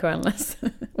have psychoanalysts.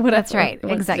 Whatever. That's right. it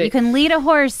wants to Exactly. do. You can lead a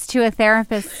horse to a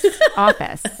therapist's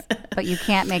office, but you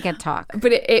can't make it talk.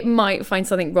 But it might find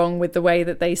something wrong with the way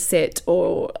that they sit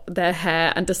or their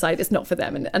hair and decide it's not for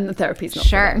them, and the therapy's not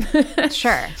Sure. for them.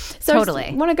 Sure. So Totally.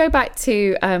 I want to go back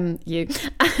to you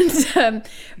and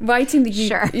writing the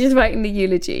Sure. just writing the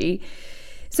eulogy.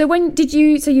 So when did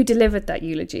you? So you delivered that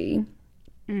eulogy.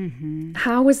 Mm-hmm.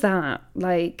 How was that?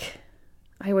 Like,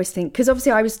 I always think, because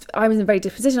obviously I was in a very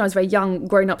different position. I was very young.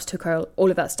 Grown-ups took all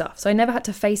of that stuff, so I never had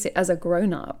to face it as a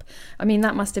grown-up. I mean,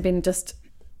 that must have been just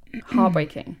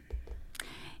heartbreaking.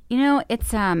 You know,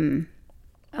 it's oh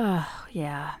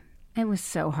yeah, it was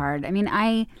so hard. I mean,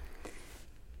 I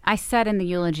said in the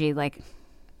eulogy, like,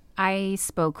 I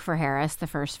spoke for Harris the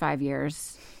first 5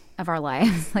 years of our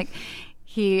lives. Like,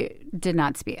 he did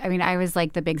not speak. I mean, I was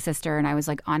like the big sister, and I was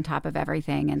like on top of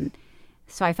everything, and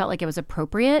so I felt like it was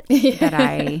appropriate that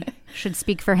I should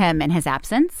speak for him in his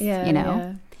absence. Yeah, you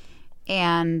know,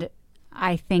 and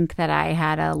I think that I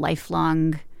had a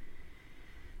lifelong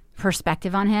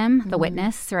perspective on him, the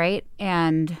witness, right?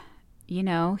 And, you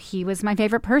know, he was my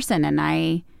favorite person, and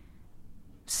I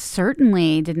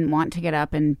certainly didn't want to get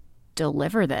up and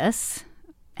deliver this.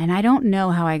 And I don't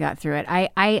know how I got through it.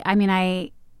 I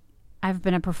mean, I've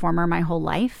been a performer my whole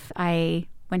life. I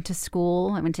went to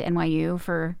school. I went to NYU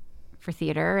for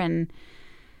theater, and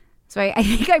so I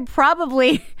think I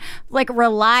probably like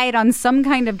relied on some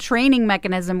kind of training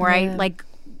mechanism where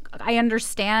I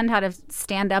understand how to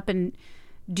stand up and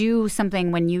do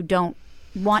something when you don't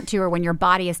want to, or when your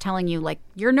body is telling you, like,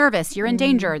 you're nervous, you're in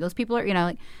danger. Those people are, you know,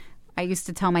 like, I used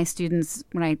to tell my students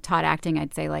when I taught acting,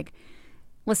 I'd say, like,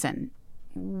 listen,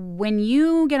 when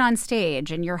you get on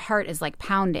stage and your heart is like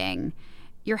pounding,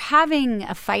 you're having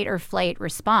a fight or flight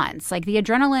response. Like, the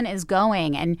adrenaline is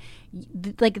going, and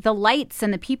like the lights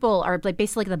and the people are like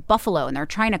basically the buffalo, and they're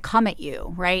trying to come at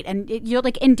you, right? And you're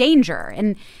like in danger,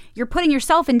 and you're putting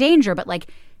yourself in danger, but like,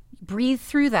 breathe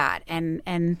through that,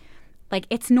 and like,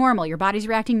 it's normal. Your body's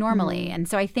reacting normally. And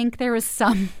so I think there was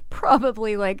some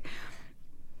probably like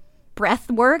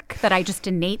breath work that I just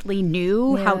innately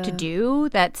knew how to do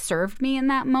that served me in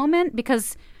that moment,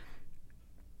 because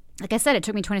like I said, it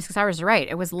took me 26 hours to write.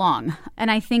 It was long. And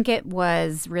I think it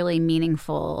was really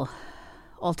meaningful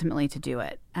ultimately to do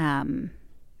it. And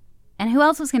who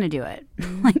else was going to do it?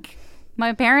 Like,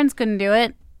 my parents couldn't do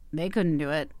it. They couldn't do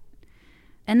it.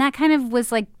 And that kind of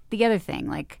was like the other thing.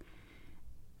 Like,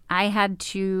 I had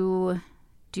to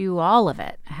do all of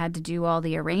it. I had to do all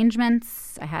the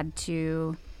arrangements. I had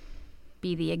to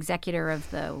be the executor of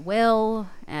the will.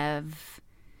 I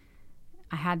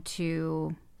had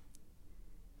to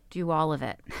do all of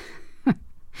it.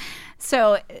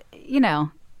 So, you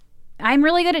know, I'm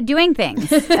really good at doing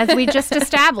things, as we just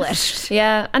established.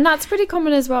 Yeah, and that's pretty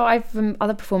common as well. From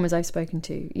other performers I've spoken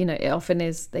to, you know, it often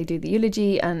is they do the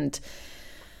eulogy, and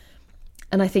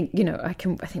I think, you know, I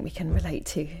think we can relate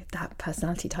to that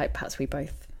personality type. Perhaps we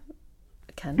both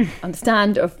can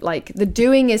understand of, like, the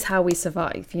doing is how we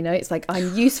survive. You know, it's like,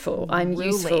 I'm useful, I'm Truly.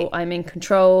 useful, I'm in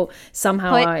control.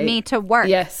 Somehow Put me to work.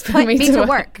 Yes, Put me to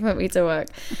work. Put me to work.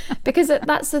 Because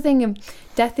that's the thing.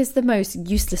 Death is the most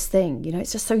useless thing. You know,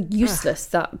 it's just so useless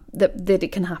that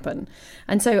it can happen.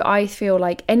 And so I feel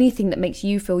like anything that makes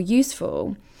you feel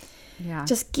useful,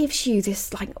 just gives you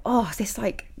this like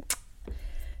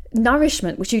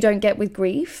nourishment, which you don't get with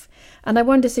grief. And I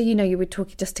wonder, so, you know, you were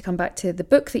talking, just to come back to the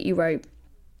book that you wrote,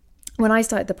 when I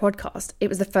started the podcast, it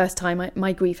was the first time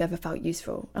my grief ever felt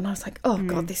useful. And I was like, oh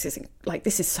God, this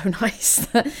is so nice.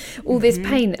 All this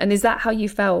pain. And is that how you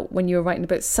felt when you were writing the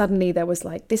book? Suddenly there was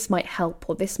like, this might help,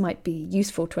 or this might be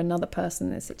useful to another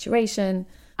person in a situation.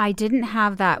 I didn't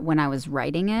have that when I was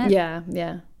writing it. Yeah.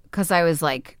 Because I was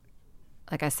like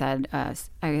I said, I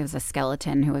was a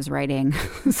skeleton who was writing.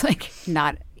 It was like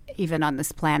not even on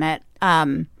this planet.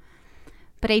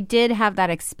 But I did have that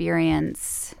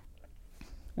experience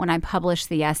when I published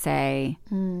the essay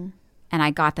and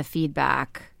I got the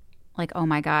feedback, like, oh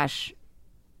my gosh,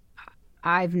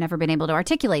 I've never been able to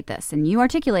articulate this, and you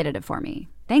articulated it for me.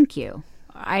 Thank you.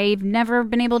 I've never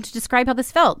been able to describe how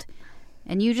this felt,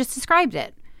 and you just described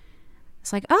it.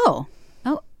 It's like, oh,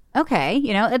 okay.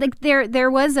 You know, like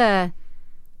there was a,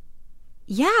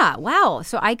 yeah, wow.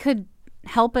 So I could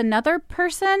help another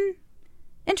person.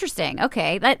 Interesting.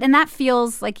 Okay. That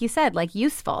feels, like you said, like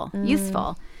useful.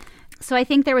 So I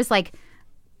think there was like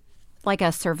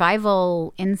a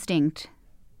survival instinct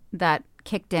that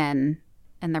kicked in,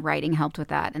 and the writing helped with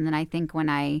that. And then I think when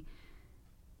I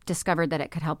discovered that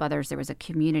it could help others, there was a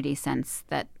community sense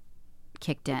that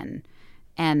kicked in.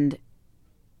 And,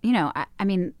 you know, I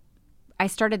mean, I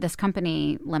started this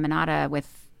company, Lemonada,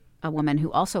 with a woman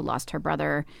who also lost her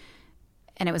brother.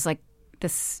 And it was like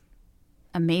this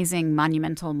amazing,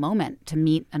 monumental moment to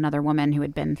meet another woman who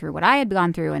had been through what I had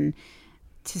gone through, and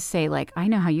to say, like, I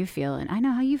know how you feel, and I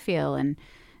know how you feel, and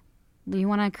you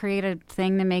want to create a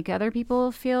thing to make other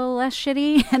people feel less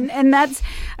shitty. And that's,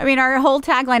 I mean, our whole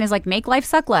tagline is like, make life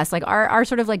suck less. Like our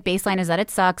sort of like baseline is that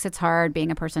it sucks. It's hard.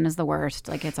 Being a person is the worst.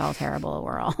 Like, it's all terrible.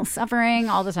 We're all suffering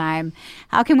all the time.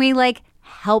 How can we like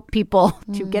help people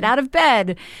to get out of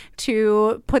bed,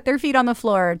 to put their feet on the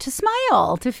floor, to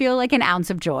smile, to feel like an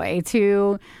ounce of joy,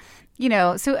 to, you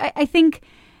know, so I think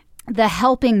the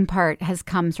helping part has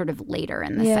come sort of later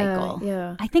in the cycle.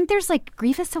 Yeah. I think there's like,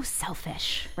 grief is so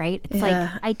selfish, right? It's like,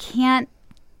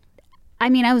 I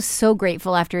mean, I was so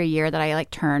grateful after a year that I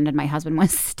like turned and my husband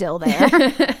was still there.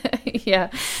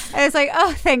 Yeah. I was like,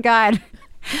 oh, thank God.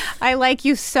 I like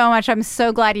you so much. I'm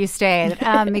so glad you stayed,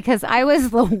 because I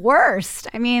was the worst.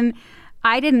 I mean,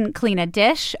 I didn't clean a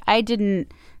dish. I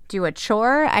didn't do a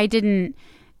chore. I didn't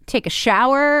take a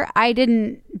shower. I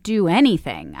didn't do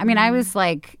anything. I mean, I was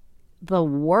like the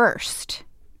worst.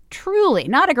 Truly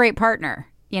not a great partner,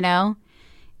 you know?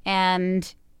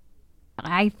 And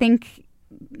I think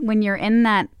when you're in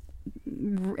that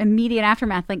immediate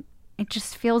aftermath, like, it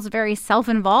just feels very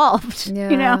self-involved,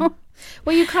 you know?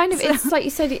 Well, you kind of, it's like you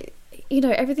said, you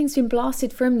know, everything's been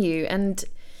blasted from you, and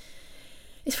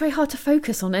it's very hard to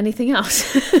focus on anything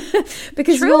else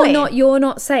because Truly. you're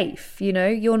not safe, you know,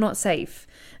 you're not safe.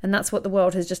 And that's what the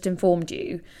world has just informed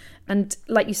you. And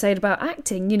like you said about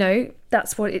acting, you know,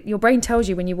 that's what your brain tells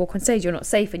you when you walk on stage. You're not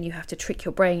safe, and you have to trick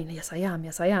your brain. Yes, I am.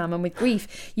 Yes, I am. And with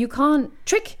grief, you can't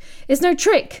trick. It's no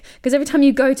trick, because every time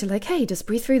you go to like, hey, just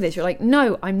breathe through this, you're like,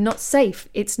 no, I'm not safe.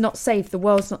 It's not safe. The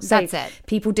world's not safe. That's it.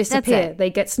 People disappear. They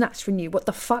get snatched from you. What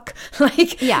the fuck?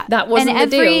 Like, yeah, that wasn't the deal.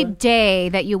 And every deal. day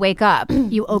that you wake up,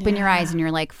 you open your eyes and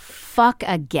you're like, fuck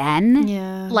again?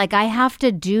 Yeah. Like, I have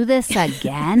to do this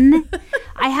again?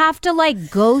 I have to like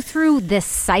go through this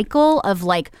cycle of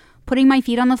like putting my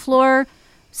feet on the floor,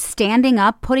 standing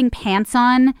up, putting pants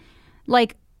on,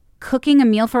 like cooking a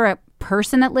meal for a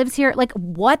person that lives here. Like,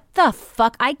 what the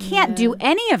fuck? I can't do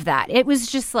any of that. It was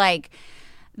just like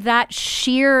that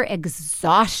sheer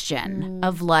exhaustion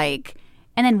of like,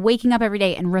 and then waking up every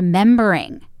day and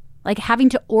remembering, like having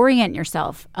to orient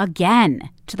yourself again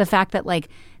to the fact that like,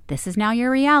 this is now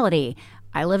your reality.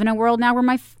 I live in a world now where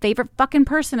my favorite fucking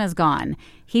person is gone.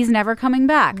 He's never coming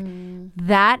back.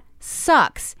 That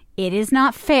sucks. It is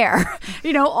not fair.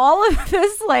 You know, all of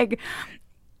this like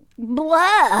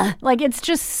blah. Like, it's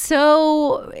just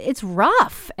so, it's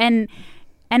rough. And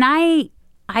I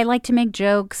like to make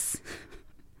jokes.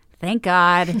 Thank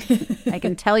God. I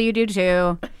can tell you do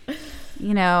too.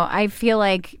 You know, I feel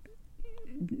like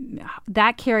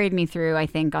that carried me through, I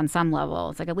think, on some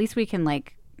level. It's like, at least we can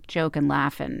like joke and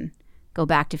laugh and go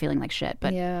back to feeling like shit.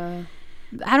 But Yeah.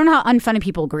 I don't know how unfunny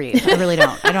people grieve. I really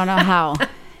don't. I don't know how.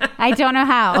 I don't know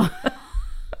how.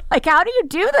 Like, how do you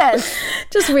do this?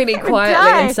 Just really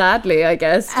quietly and sadly, I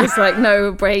guess. Just like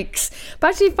no breaks.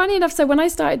 But actually, funny enough, so when I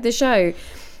started the show,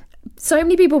 so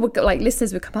many people would, like,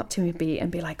 listeners would come up to me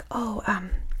and be like, oh,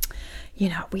 you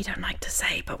know, we don't like to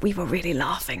say, but we were really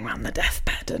laughing around the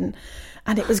deathbed,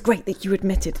 and it was great that you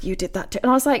admitted you did that too. And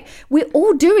I was like, we're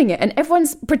all doing it, and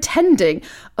everyone's pretending,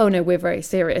 oh no, we're very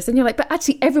serious. And you're like, but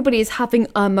actually everybody is having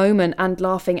a moment and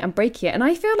laughing and breaking it. And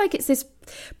I feel like it's this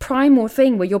primal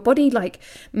thing where your body like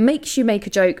makes you make a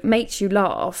joke, makes you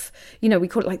laugh. You know, we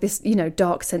call it like this, you know,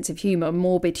 dark sense of humor,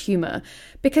 morbid humor,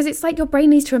 because it's like your brain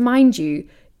needs to remind you,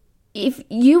 if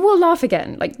you will laugh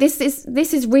again, like this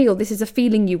is real, this is a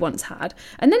feeling you once had,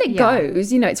 and then it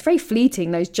goes, you know, it's very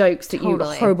fleeting, those jokes that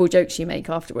horrible jokes you make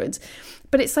afterwards,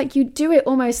 but it's like you do it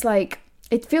almost like,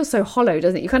 it feels so hollow,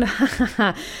 doesn't it? You kind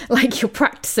of like you're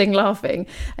practicing laughing,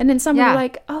 and then someone will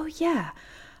like, oh yeah,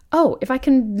 oh, if I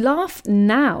can laugh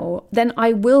now, then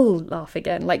I will laugh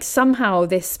again. Like somehow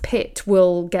this pit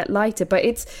will get lighter, but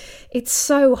it's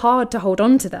so hard to hold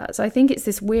on to that. So I think it's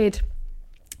this weird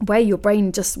where your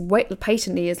brain just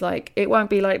patiently is like, it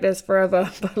won't be like this forever,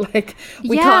 but like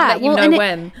we can't let you know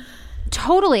when.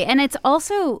 Totally. And it's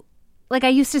also like, I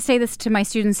used to say this to my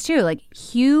students too, like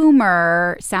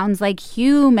humor sounds like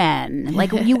human.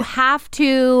 Like you have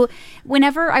to,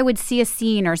 whenever I would see a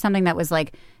scene or something that was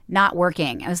like not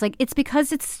working, I was like, it's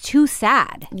because it's too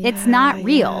sad. It's not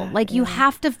real. Like you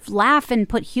have to laugh and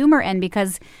put humor in,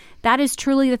 because that is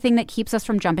truly the thing that keeps us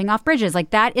from jumping off bridges. Like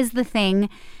that is the thing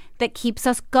that keeps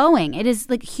us going. It is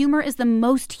like, humor is the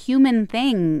most human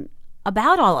thing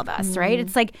about all of us, right?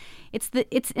 It's like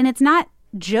it's not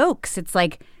jokes. It's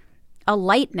like a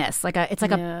lightness, it's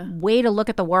like a way to look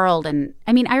at the world. And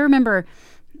I mean, I remember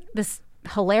this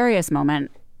hilarious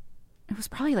moment. It was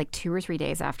probably like 2 or 3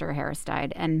 days after Harris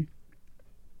died, and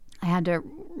I had to,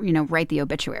 write the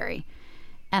obituary.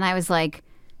 And I was like,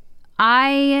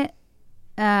 I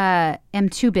am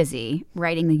too busy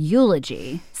writing the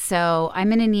eulogy, so I'm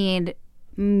going to need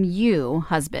you,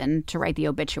 husband, to write the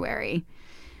obituary.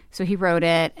 So he wrote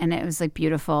it, and it was like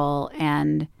beautiful,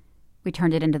 and we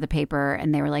turned it into the paper,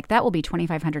 and they were like, that will be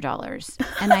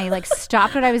 $2,500. And I like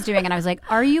stopped what I was doing, and I was like,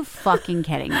 are you fucking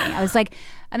kidding me? I was like,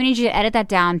 I'm going to need you to edit that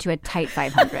down to a tight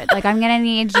 500. Like, I'm going to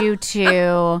need you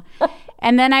to...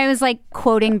 And then I was like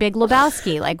quoting Big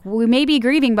Lebowski, like, we may be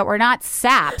grieving, but we're not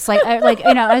saps. I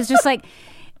was just like,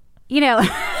 it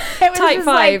was type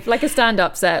 5, like a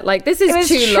stand-up set. Like, this is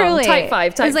too long. Type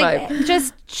 5, type 5. Like,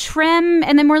 just trim,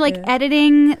 and then we're like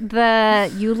editing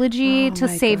the eulogy to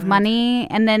save money,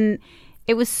 and then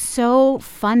it was so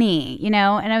funny, and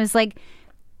I was like,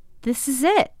 this is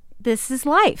it. This is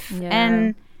life. Yeah.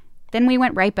 And then we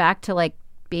went right back to like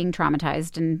being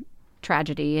traumatized and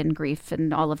tragedy and grief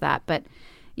and all of that. But,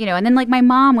 and then like my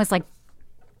mom was like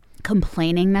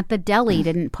complaining that the deli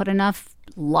didn't put enough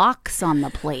lox on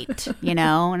the plate,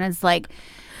 and it's like,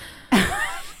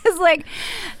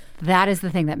 that is the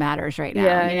thing that matters right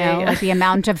now, like the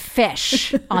amount of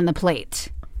fish on the plate.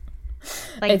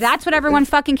 Like, that's what everyone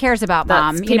fucking cares about,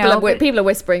 Mom. People are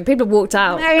whispering. People walked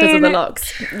out because of the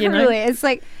lox. Really, it's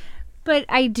like, but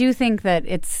I do think that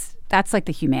that's like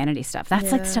the humanity stuff.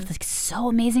 That's like stuff that's so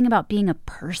amazing about being a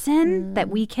person, that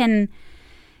we can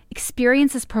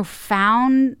experience this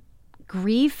profound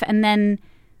grief and then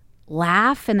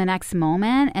laugh in the next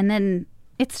moment, and then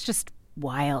it's just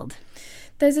wild.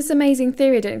 There's this amazing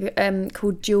theory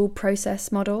called dual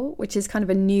process model, which is kind of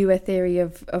a newer theory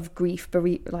of grief,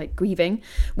 like grieving,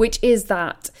 which is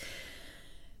that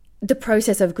the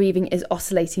process of grieving is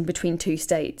oscillating between two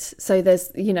states. So there's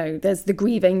the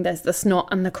grieving, there's the snot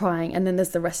and the crying, and then there's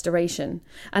the restoration.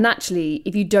 And actually,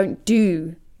 if you don't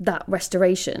do that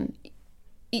restoration,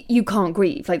 you can't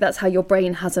grieve. Like, that's how your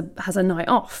brain has a night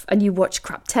off, and you watch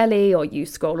crap telly or you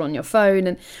scroll on your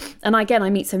phone. And again, I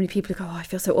meet so many people who go, oh, I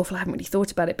feel so awful, I haven't really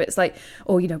thought about it. But it's like,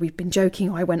 oh, we've been joking,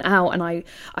 or I went out and I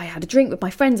had a drink with my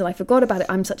friends and I forgot about it.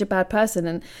 I'm such a bad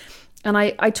person. And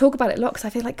I talk about it a lot because I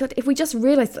feel like, God, if we just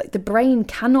realised like the brain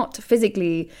cannot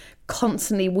physically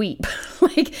constantly weep,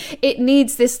 like it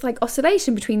needs this like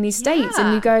oscillation between these states.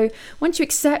 And you go, once you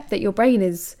accept that your brain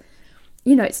is,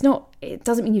 it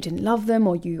doesn't mean you didn't love them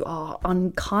or you are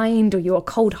unkind or you are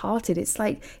cold-hearted. It's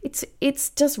like, it's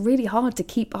just really hard to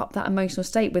keep up that emotional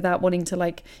state without wanting to,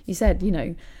 like you said,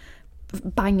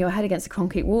 bang your head against a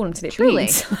concrete wall until it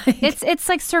bleeds. It's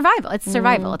like survival. It's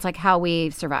survival. It's like how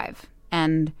we survive.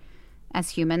 And as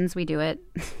humans, we do it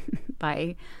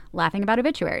by laughing about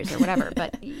obituaries or whatever.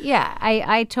 But yeah,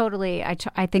 I totally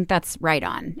think that's right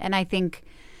on. And I think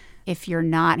if you're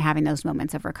not having those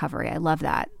moments of recovery, I love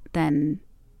that, then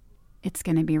it's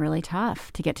going to be really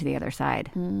tough to get to the other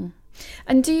side. And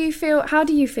how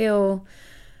do you feel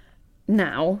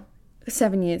now,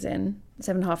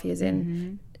 7.5 years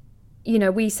in?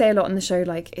 We say a lot on the show,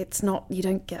 like, it's not, you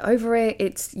don't get over it,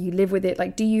 it's, you live with it.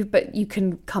 Like, but you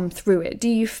can come through it. Do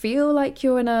you feel like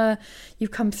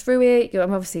you've come through it?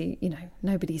 I'm obviously,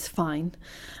 nobody's fine.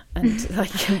 And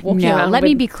like, walking around. Let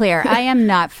me be clear. I am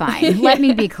not fine. Let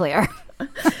me be clear.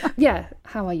 Yeah.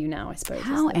 How are you now, I suppose?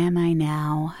 How am I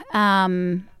now?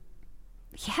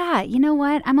 Yeah, you know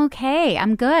what? I'm okay.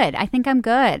 I'm good. I think I'm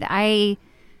good. I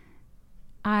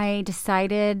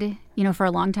decided, for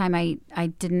a long time, I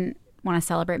didn't want to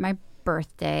celebrate my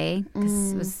birthday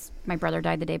because my brother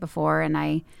died the day before, and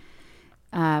I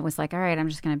was like, all right, I'm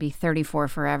just going to be 34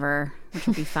 forever, which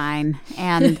will be fine.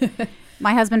 And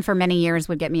my husband for many years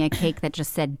would get me a cake that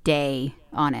just said day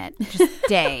on it, just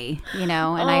day, and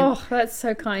that's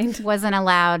so kind.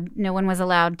 No one was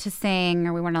allowed to sing,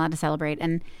 or we weren't allowed to celebrate.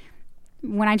 And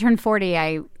when I turned 40,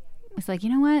 I was like, you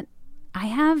know what? I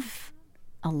have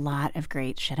a lot of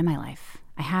great shit in my life.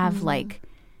 I have like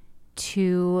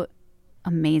 2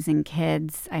 amazing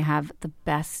kids. I have the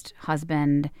best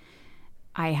husband.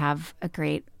 I have a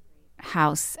great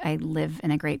house. I live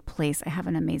in a great place. I have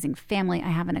an amazing family. I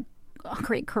have a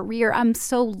great career. I'm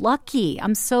so lucky.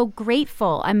 I'm so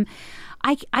grateful.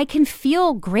 I can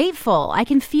feel grateful. I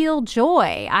can feel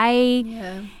joy.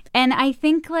 And I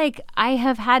think like I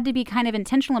have had to be kind of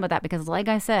intentional about that because, like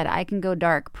I said, I can go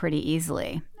dark pretty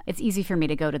easily. It's easy for me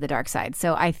to go to the dark side.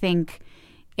 So I think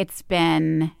it's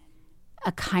been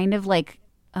a kind of like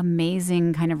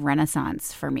amazing kind of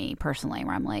renaissance for me personally,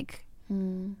 where I'm like,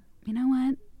 you know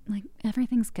what? like,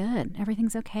 everything's good.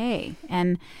 Everything's okay.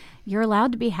 And you're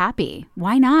allowed to be happy.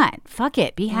 Why not? Fuck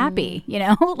it. Be happy. You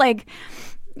know, like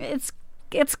it's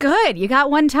good. You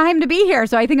got one time to be here.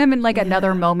 So I think I'm in like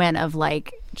another moment of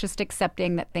like just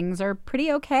accepting that things are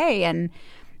pretty okay. And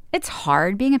it's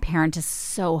hard. Being a parent is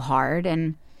so hard.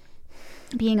 And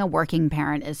being a working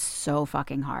parent is so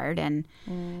fucking hard. And,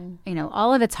 you know,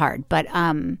 all of it's hard. But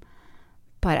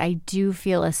I do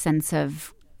feel a sense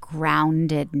of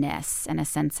groundedness and a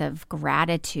sense of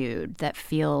gratitude that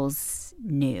feels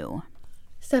new.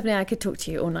 Stephanie, I could talk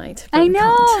to you all night. I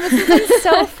know. This has been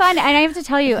so fun. And I have to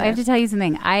tell you,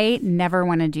 something. I never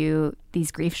want to do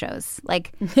these grief shows.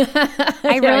 Like,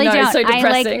 I really don't. It's so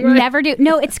depressing, right? Never do.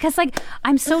 No, it's because like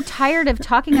I'm so tired of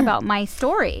talking about my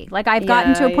story. Like I've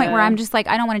gotten to a point where I'm just like,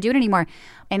 I don't want to do it anymore.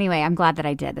 Anyway, I'm glad that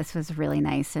I did. This was really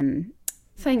nice. And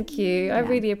thank you. I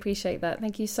really appreciate that.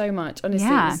 Thank you so much.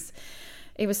 Honestly,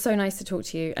 it was so nice to talk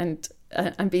to you and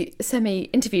be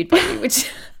semi-interviewed by you,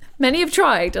 which many have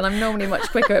tried, and I'm normally much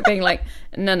quicker at being like,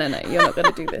 no, you're not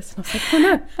going to do this. And I was like, oh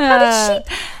no, how did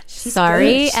she? She's sorry,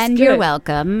 good. And you're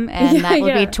welcome, and that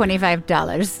will be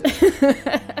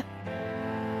 $25.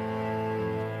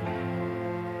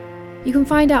 You can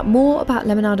find out more about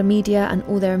Lemonada Media and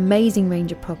all their amazing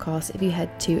range of podcasts if you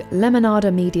head to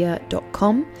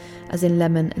lemonadamedia.com, as in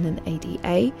lemon and then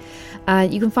ADA.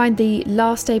 You can find the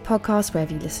Last Day podcast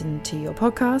wherever you listen to your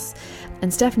podcasts.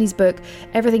 And Stephanie's book,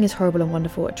 Everything is Horrible and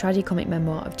Wonderful, a tragicomic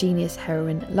memoir of genius,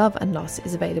 heroine, love and loss,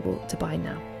 is available to buy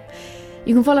now.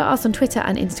 You can follow us on Twitter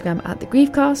and Instagram at The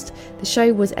Griefcast. The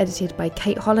show was edited by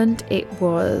Kate Holland. It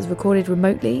was recorded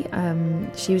remotely.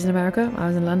 She was in America, I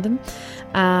was in London.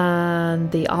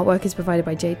 And the artwork is provided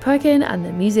by Jade Perkin, and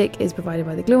the music is provided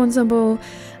by the Glue Ensemble.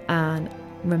 And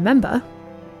remember,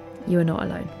 you are not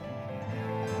alone.